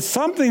it,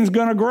 something's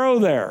going to grow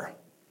there.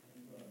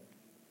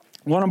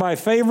 One of my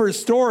favorite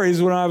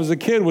stories when I was a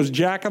kid was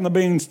Jack and the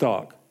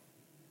Beanstalk.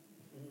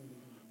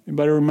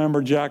 Anybody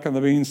remember Jack and the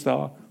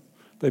Beanstalk?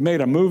 They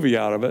made a movie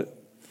out of it.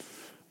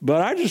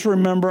 But I just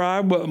remember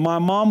my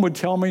mom would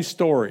tell me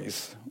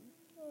stories.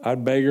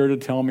 I'd beg her to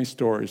tell me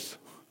stories.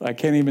 I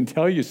can't even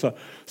tell you. Some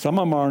of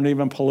them aren't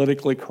even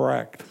politically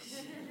correct.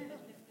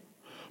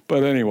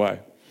 But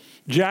anyway,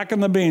 Jack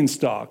and the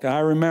Beanstalk. I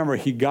remember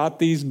he got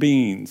these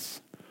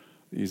beans,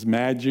 these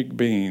magic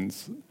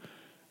beans.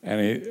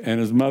 And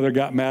his mother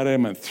got mad at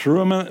him and threw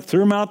him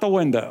out the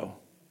window.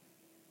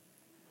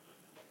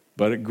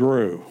 But it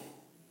grew.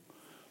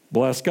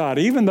 Bless God.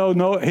 Even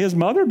though his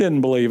mother didn't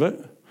believe it,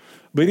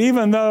 but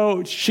even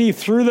though she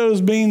threw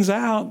those beans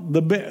out,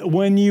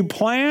 when you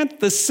plant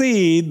the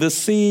seed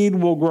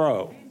will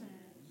grow.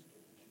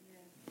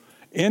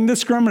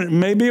 Indiscriminate.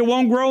 Maybe it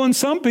won't grow in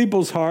some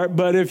people's heart,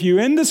 but if you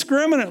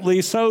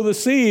indiscriminately sow the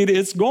seed,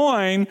 it's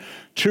going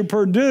to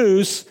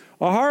produce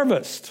a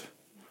harvest.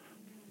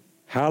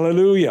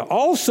 Hallelujah.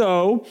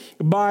 Also,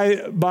 by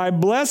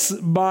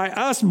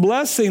us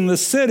blessing the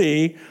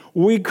city,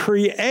 we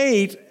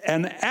create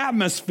an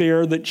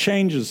atmosphere that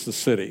changes the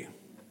city.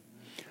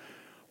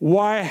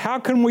 Why? How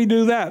can we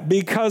do that?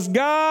 Because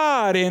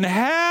God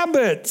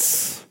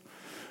inhabits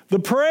the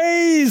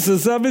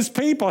praises of His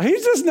people. He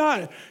just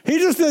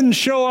didn't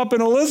show up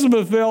in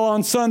Elizabethville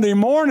on Sunday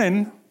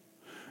morning.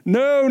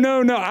 No.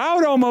 I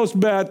would almost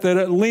bet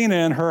that Lena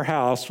in her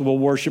house will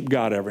worship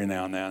God every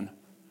now and then.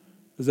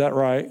 Is that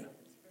right?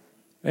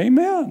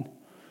 Amen.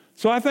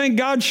 So I think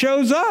God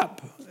shows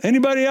up.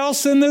 Anybody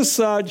else in this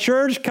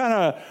church kind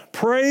of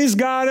praise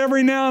God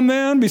every now and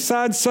then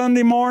besides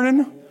Sunday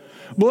morning?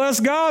 Bless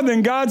God,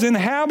 then God's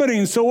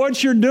inhabiting. So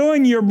what you're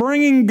doing, you're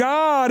bringing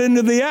God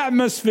into the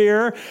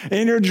atmosphere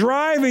and you're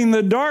driving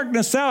the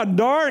darkness out.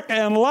 Dark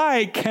and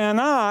light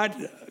cannot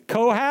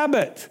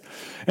cohabit.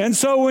 And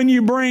so when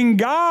you bring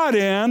God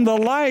in, the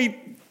light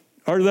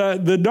or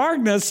the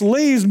darkness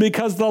leaves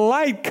because the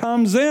light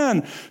comes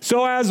in.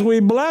 So as we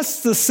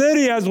bless the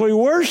city, as we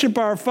worship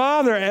our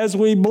Father, as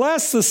we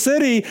bless the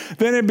city,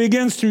 then it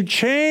begins to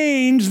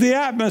change the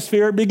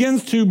atmosphere. It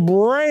begins to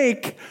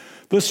break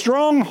the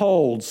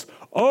strongholds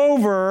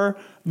over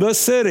the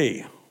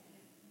city.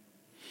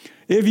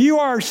 If you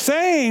are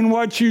saying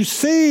what you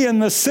see in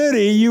the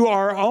city,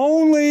 you're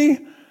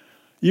only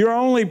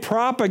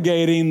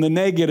propagating the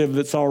negative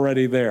that's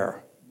already there.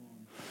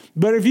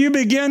 But if you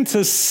begin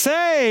to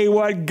say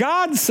what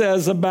God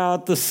says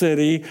about the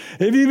city,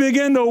 if you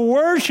begin to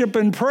worship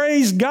and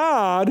praise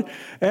God,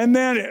 and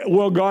then,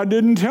 well, God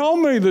didn't tell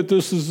me that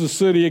this is the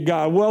city of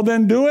God. Well,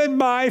 then do it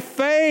by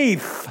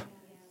faith.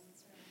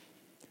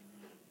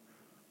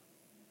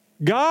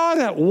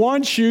 God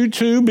wants you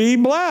to be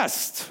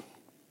blessed.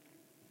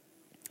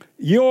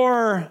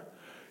 Your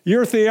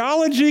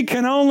theology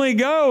can only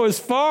go as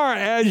far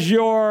as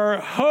your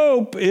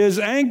hope is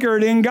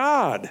anchored in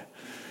God.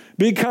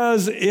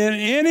 Because in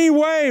any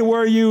way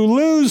where you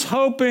lose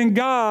hope in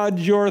God,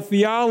 your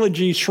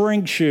theology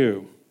shrinks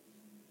you.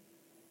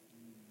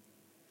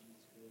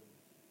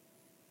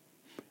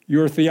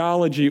 Your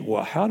theology,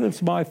 well, how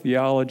does my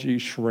theology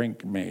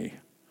shrink me?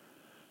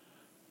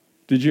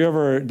 Have you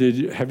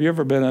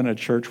ever been in a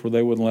church where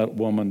they wouldn't let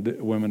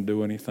women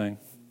do anything?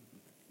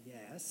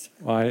 Yes.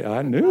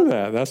 I knew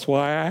that. That's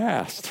why I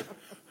asked.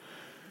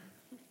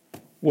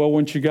 Well,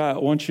 once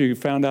you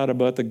found out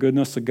about the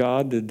goodness of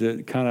God, did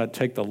it kind of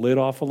take the lid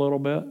off a little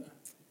bit?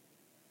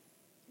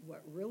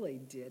 What really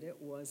did it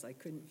was I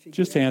couldn't figure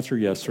Just out. answer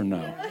yes or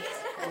no. Yes.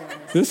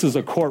 This is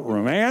a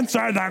courtroom.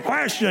 Answer the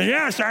question,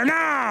 yes or no.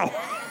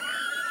 Yeah.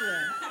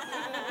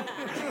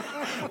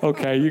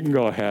 Okay, you can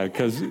go ahead,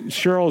 because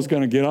Cheryl's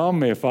going to get on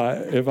me if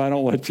I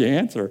don't let you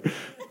answer.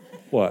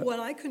 What? What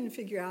I couldn't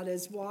figure out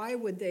is why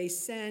would they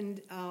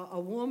send a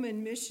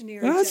woman missionary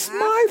That's to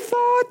my Africa?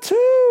 thought,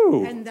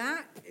 too. And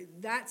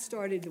that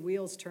started the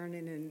wheels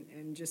turning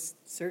and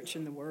just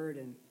searching the word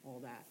and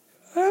all that.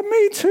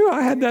 Me too.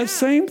 I had that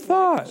same Why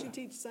thought. don't you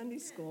teach Sunday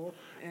school?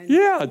 And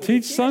Yeah, with the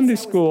teach kids, Sunday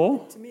that was, school.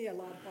 to me, a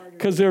lot harder.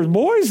 Because there's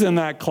boys in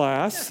that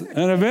class,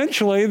 and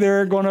eventually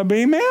they're going to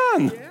be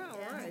men. Yeah,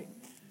 right.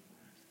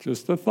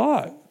 Just a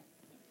thought.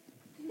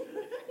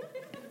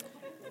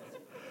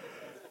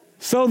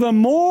 So the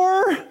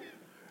more,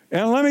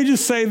 and let me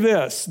just say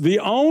this, the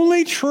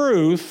only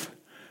truth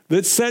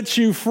that sets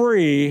you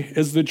free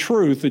is the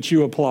truth that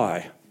you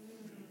apply.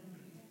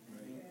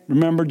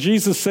 Remember,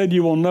 Jesus said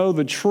you will know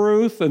the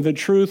truth, and the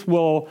truth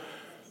will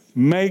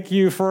make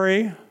you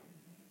free.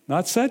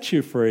 Not set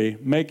you free,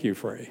 make you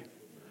free.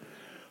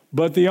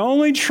 But the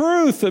only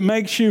truth that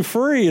makes you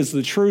free is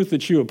the truth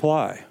that you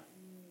apply.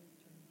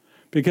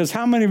 Because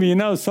how many of you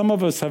know some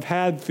of us have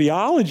had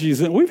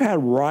theologies, and we've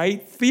had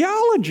right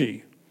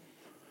theology.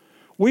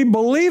 We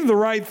believe the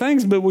right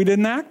things, but we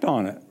didn't act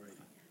on it.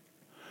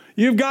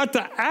 You've got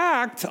to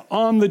act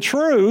on the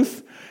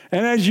truth,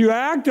 and as you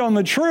act on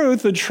the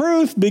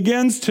truth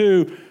begins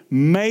to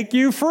make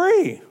you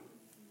free.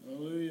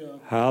 Hallelujah.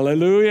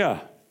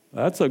 Hallelujah.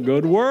 That's a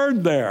good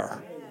word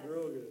there.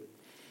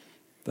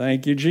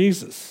 Thank you,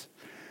 Jesus.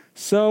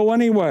 So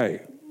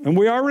anyway, and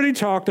we already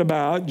talked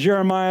about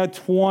Jeremiah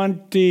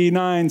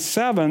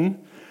 29:7.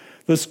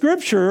 The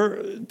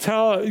scripture,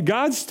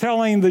 God's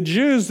telling the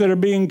Jews that are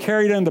being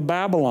carried into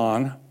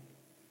Babylon.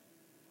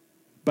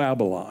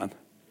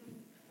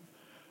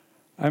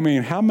 I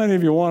mean, how many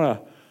of you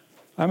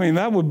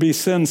that would be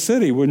Sin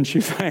City, wouldn't you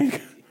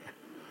think?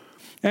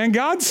 And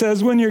God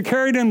says, when you're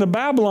carried into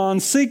Babylon,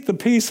 seek the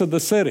peace of the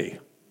city.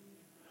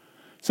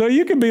 So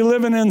you could be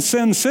living in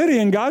Sin City,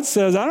 and God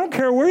says, I don't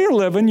care where you're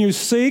living, you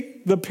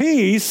seek the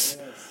peace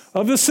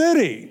of the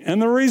city.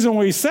 And the reason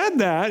we said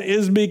that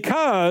is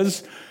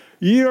because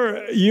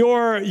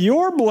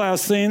your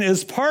blessing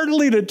is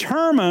partly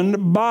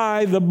determined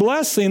by the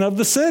blessing of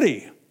the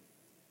city.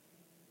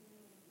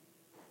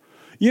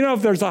 You know,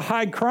 if there's a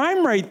high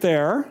crime rate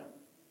there,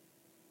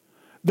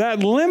 that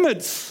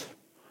limits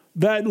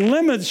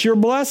your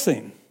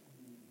blessing.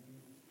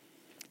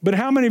 But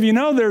how many of you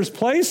know there's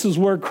places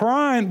where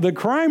the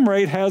crime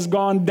rate has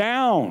gone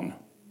down?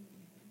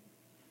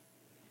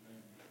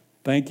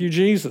 Thank you,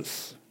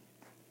 Jesus.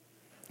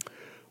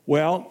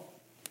 Well,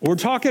 we're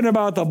talking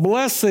about the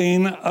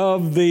blessing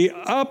of the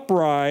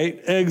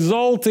upright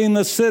exalting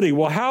the city.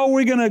 Well, how are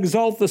we going to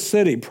exalt the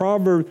city?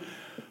 Proverbs,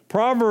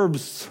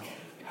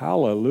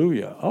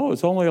 hallelujah. Oh,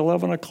 it's only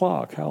 11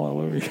 o'clock.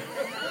 Hallelujah.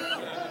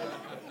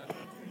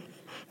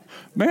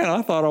 Man,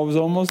 I thought I was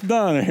almost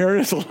done. Here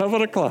it is,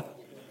 11 o'clock.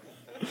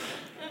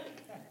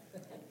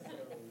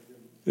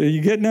 Are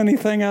you getting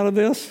anything out of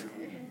this?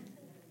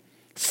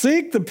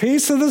 Seek the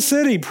peace of the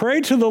city.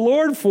 Pray to the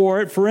Lord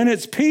for it, for in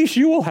its peace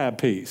you will have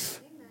peace.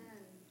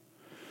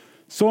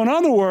 So in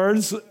other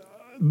words,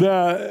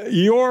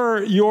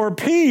 your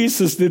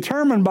peace is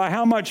determined by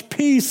how much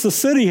peace the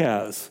city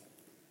has.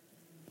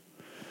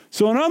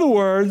 So in other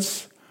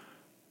words,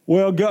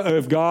 well,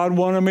 if God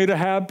wanted me to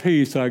have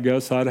peace, I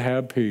guess I'd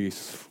have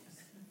peace.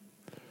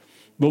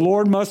 The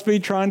Lord must be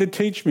trying to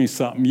teach me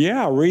something.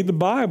 Yeah, read the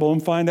Bible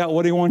and find out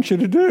what he wants you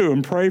to do,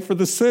 and pray for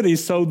the city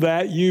so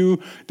that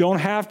you don't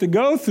have to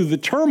go through the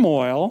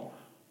turmoil.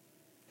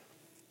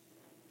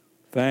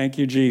 Thank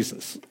you,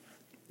 Jesus.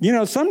 You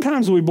know,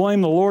 sometimes we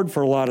blame the Lord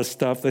for a lot of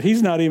stuff that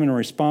he's not even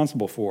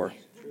responsible for.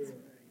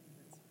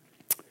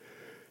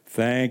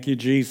 Thank you,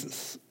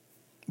 Jesus.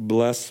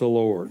 Bless the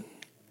Lord.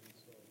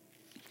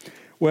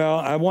 Well,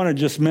 I want to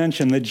just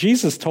mention that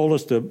Jesus told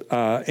us to,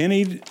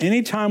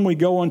 anytime we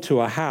go into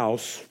a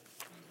house,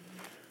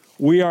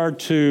 we are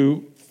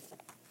to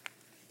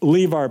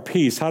leave our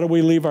peace. How do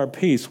we leave our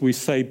peace? We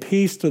say,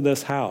 peace to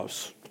this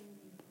house.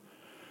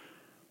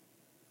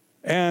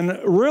 And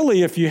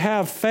really, if you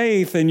have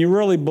faith and you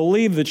really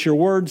believe that your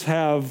words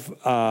have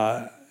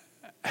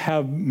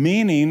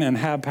meaning and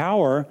have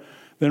power,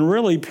 then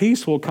really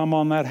peace will come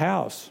on that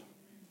house.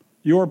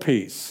 Your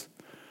peace.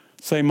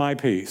 Say, my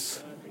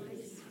peace.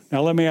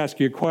 Now, let me ask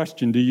you a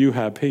question. Do you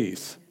have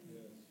peace?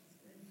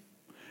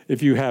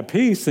 If you have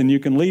peace, then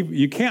you can leave.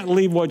 You can't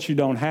leave what you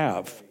don't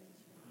have.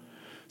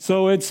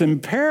 So it's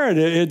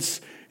imperative,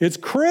 it's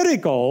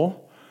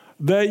critical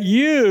that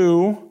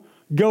you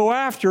go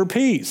after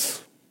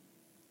peace.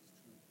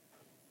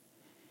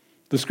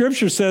 The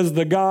scripture says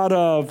the God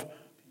of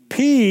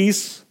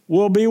peace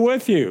will be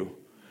with you.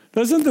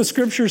 Doesn't the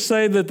scripture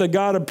say that the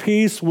God of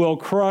peace will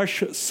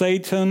crush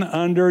Satan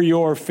under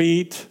your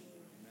feet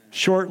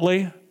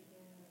shortly?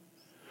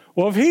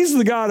 Well, if he's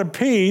the God of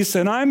peace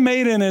and I'm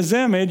made in his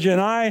image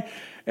and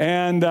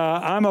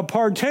I'm a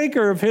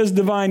partaker of his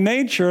divine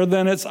nature,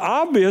 then it's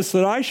obvious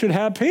that I should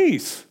have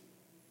peace.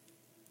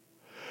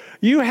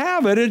 You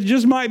have it. It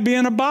just might be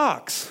in a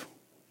box.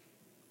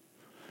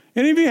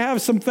 Any of you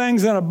have some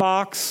things in a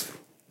box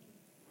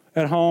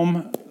at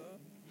home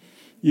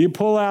you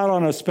pull out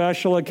on a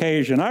special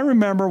occasion? I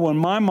remember when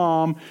my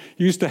mom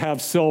used to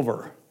have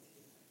silver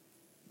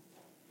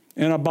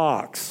in a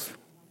box.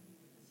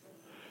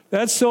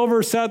 That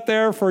silver sat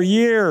there for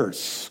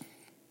years.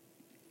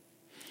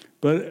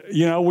 But,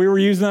 we were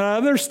using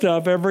other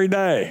stuff every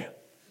day.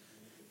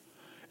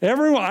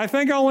 I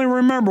think I only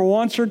remember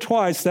once or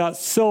twice that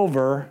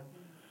silver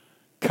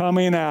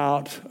coming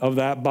out of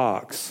that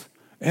box.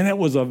 And it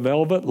was a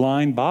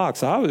velvet-lined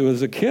box.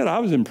 As a kid, I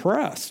was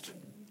impressed.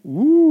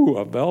 Ooh,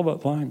 a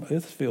velvet-lined,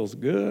 this feels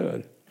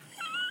good.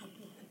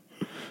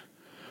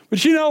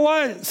 But you know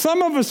what?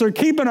 Some of us are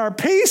keeping our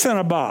peace in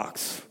a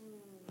box.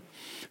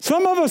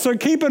 Some of us are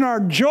keeping our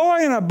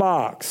joy in a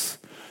box.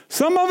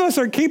 Some of us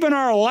are keeping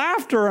our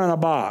laughter in a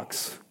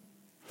box.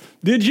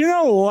 Did you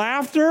know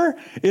laughter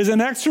is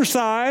an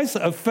exercise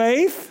of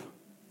faith?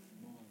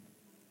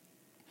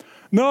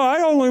 No,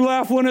 I only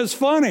laugh when it's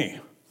funny.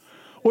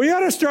 Well, you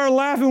ought to start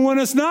laughing when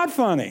it's not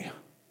funny.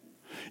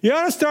 You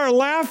ought to start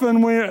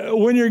laughing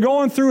when you're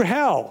going through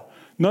hell.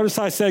 Notice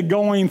I said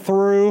going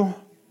through,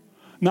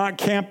 not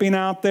camping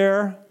out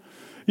there.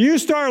 You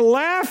start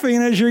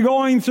laughing as you're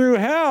going through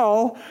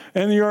hell,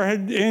 and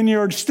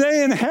your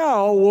stay in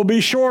hell will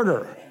be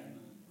shorter.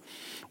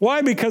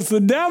 Why? Because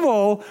the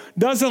devil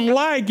doesn't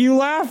like you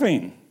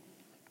laughing.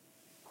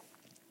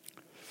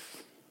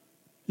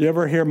 You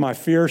ever hear my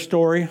fear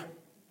story?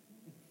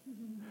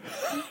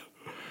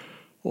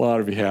 A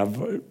lot of you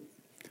have.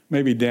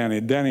 Maybe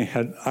Danny.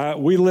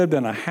 We lived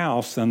in a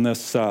house, and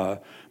this,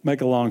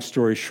 make a long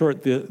story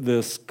short,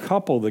 this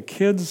couple, the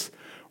kids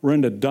were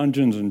into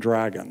Dungeons and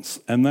Dragons.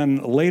 And then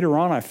later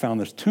on, I found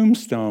this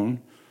tombstone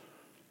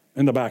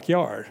in the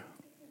backyard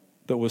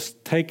that was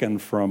taken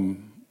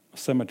from a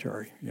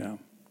cemetery,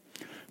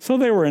 So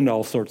they were into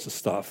all sorts of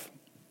stuff.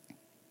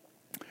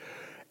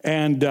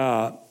 And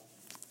I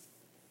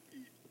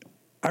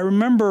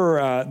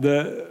remember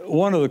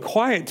one of the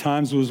quiet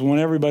times was when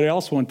everybody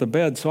else went to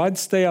bed, so I'd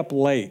stay up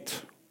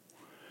late.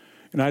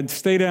 And I'd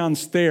stay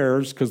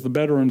downstairs because the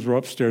bedrooms were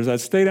upstairs.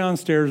 I'd stay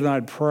downstairs and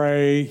I'd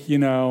pray,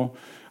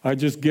 I'd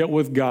just get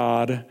with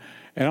God.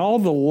 And all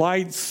the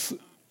lights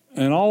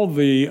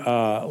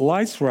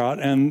were out,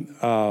 and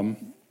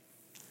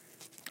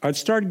I'd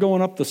start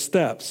going up the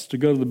steps to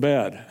go to the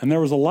bed. And there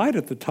was a light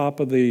at the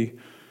top of the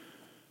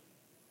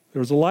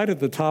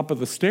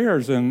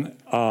stairs, and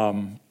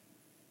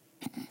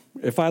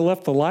if I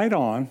left the light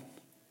on,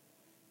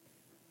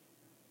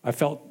 I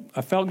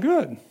felt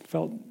good.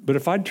 But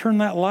if I'd turn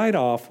that light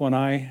off when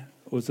I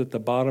was at the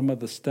bottom of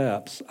the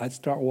steps, I'd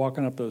start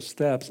walking up those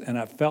steps, and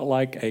I felt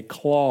like a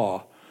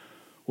claw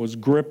was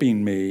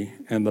gripping me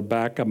in the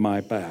back of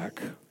my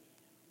back.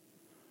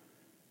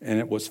 And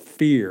it was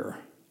fear.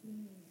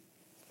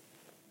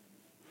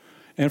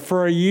 And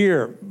for a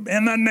year,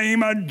 in the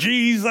name of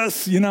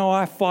Jesus,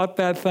 I fought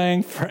that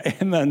thing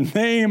in the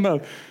name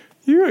of,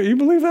 you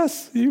believe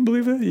this? You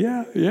believe it?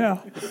 Yeah.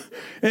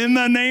 In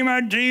the name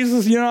of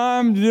Jesus,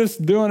 I'm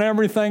just doing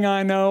everything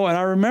I know. And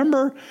I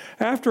remember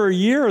after a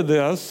year of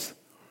this,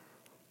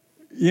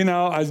 and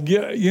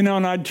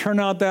I'd turn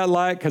out that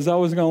light because I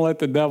wasn't going to let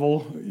the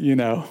devil,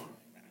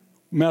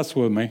 mess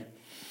with me.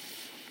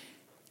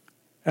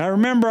 And I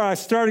remember I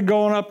started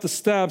going up the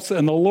steps,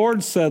 and the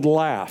Lord said,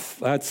 laugh.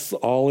 That's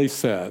all he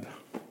said,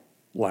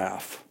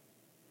 laugh.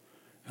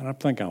 And I'm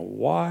thinking,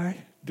 why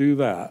do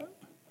that?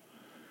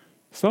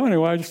 So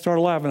anyway, I just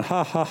started laughing,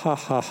 ha, ha, ha,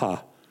 ha,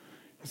 ha.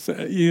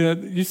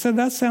 You said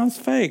that sounds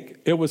fake.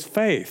 It was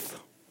faith.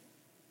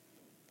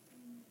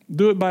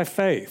 Do it by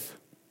faith.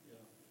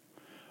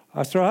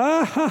 I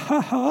started, ha,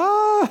 ha,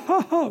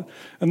 ha,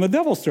 and the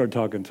devil started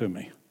talking to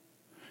me.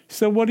 He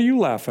said, what are you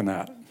laughing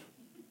at?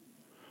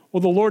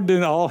 Well, the Lord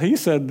didn't, all he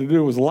said to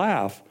do was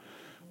laugh.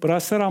 But I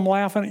said, I'm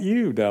laughing at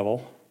you,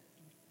 devil.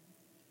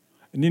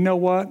 And you know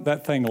what?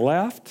 That thing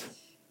left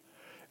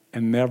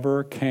and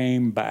never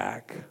came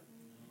back.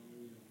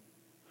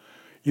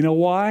 You know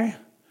why?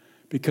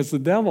 Because the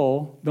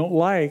devil don't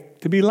like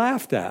to be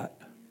laughed at.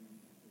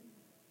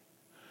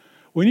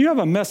 When you have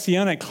a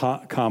messianic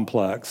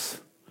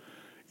complex,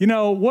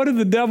 what did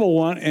the devil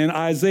want in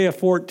Isaiah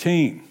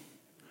 14?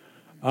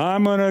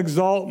 I'm going to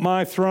exalt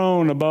my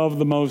throne above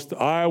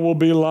I will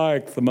be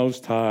like the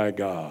Most High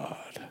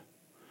God.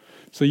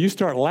 So you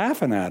start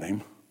laughing at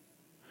him,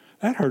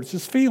 that hurts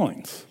his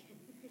feelings.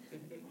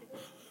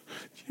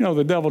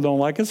 The devil don't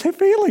like his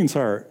feelings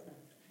hurt.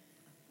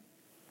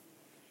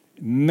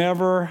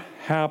 Never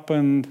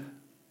happened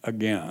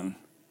again.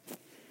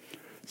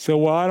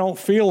 So, I don't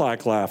feel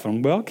like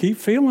laughing. Well, keep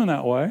feeling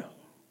that way.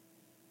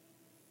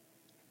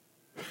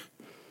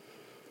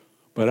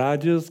 But I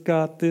just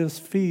got this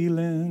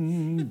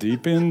feeling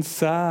deep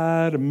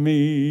inside of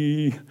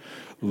me.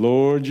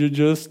 Lord, you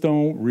just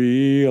don't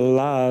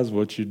realize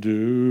what you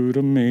do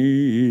to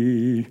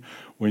me.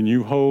 When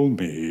you hold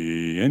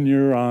me in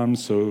your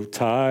arms so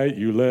tight,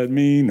 you let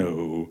me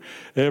know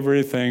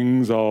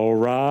everything's all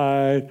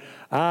right.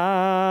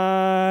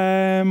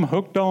 I'm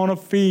hooked on a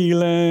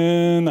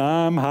feeling,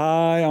 I'm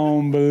high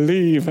on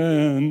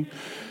believing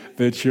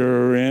that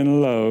you're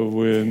in love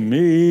with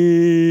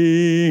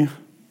me.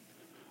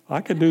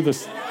 I could do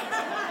this.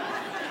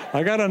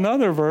 I got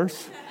another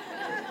verse.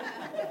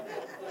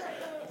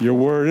 Your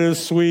word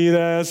is sweet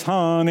as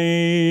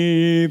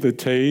honey, the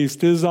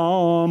taste is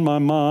on my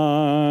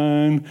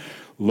mind.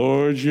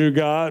 Lord, you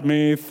got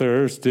me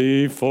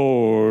thirsty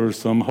for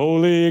some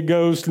Holy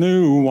Ghost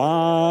new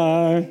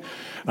wine.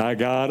 I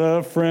got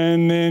a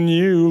friend in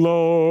you,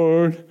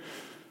 Lord.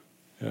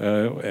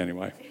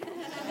 Anyway.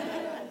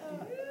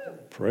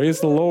 Praise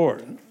the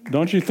Lord.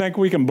 Don't you think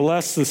we can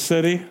bless the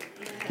city?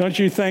 Don't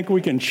you think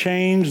we can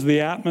change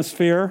the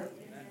atmosphere?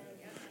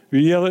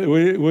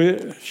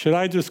 Should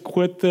I just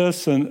quit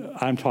this? And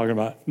I'm talking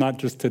about not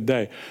just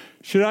today.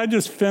 Should I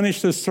just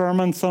finish this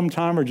sermon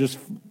sometime or just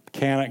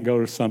can it go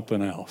to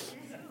something else?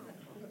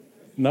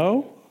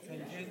 No?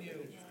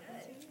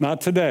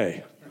 Not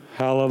today.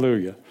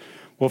 Hallelujah.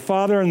 Well,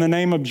 Father, in the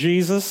name of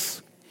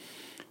Jesus,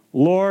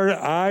 Lord,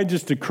 I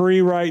just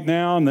decree right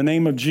now in the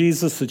name of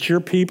Jesus that your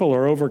people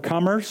are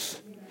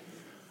overcomers.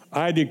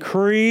 I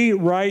decree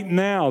right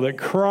now that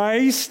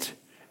Christ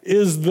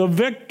is the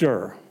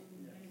victor.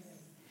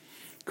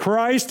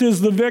 Christ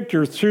is the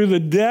victor through the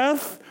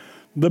death,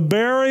 the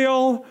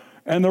burial,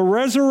 and the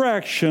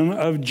resurrection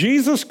of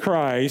Jesus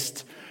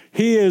Christ.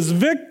 He is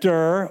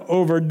victor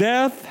over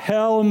death,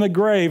 hell, and the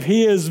grave.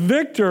 He is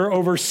victor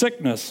over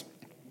sickness.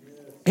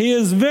 He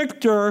is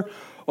victor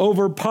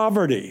over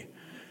poverty.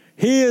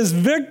 He is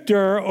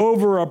victor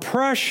over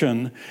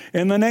oppression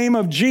in the name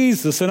of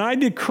Jesus. And I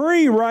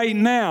decree right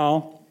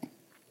now,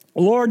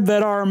 Lord,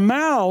 that our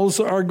mouths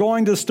are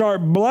going to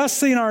start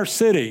blessing our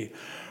city.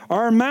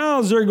 Our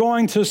mouths are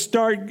going to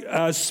start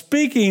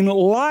speaking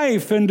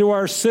life into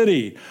our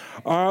city.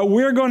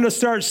 We're going to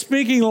start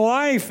speaking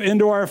life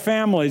into our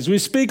families. We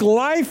speak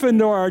life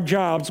into our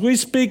jobs. We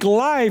speak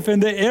life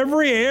into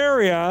every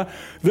area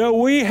that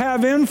we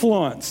have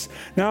influence.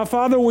 Now,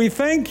 Father, we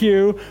thank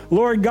you,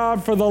 Lord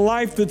God, for the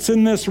life that's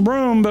in this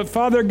room. But,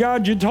 Father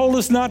God, you told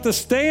us not to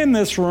stay in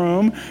this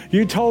room.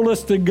 You told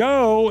us to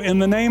go in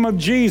the name of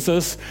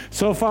Jesus.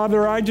 So,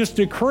 Father, I just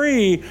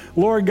decree,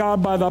 Lord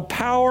God, by the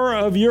power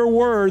of your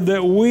word,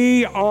 that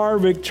we are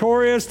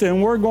victorious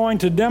and we're going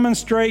to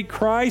demonstrate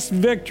Christ's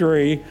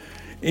victory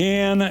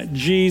in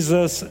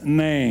Jesus'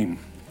 name.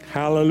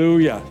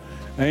 Hallelujah.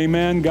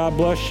 Amen. God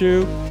bless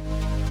you.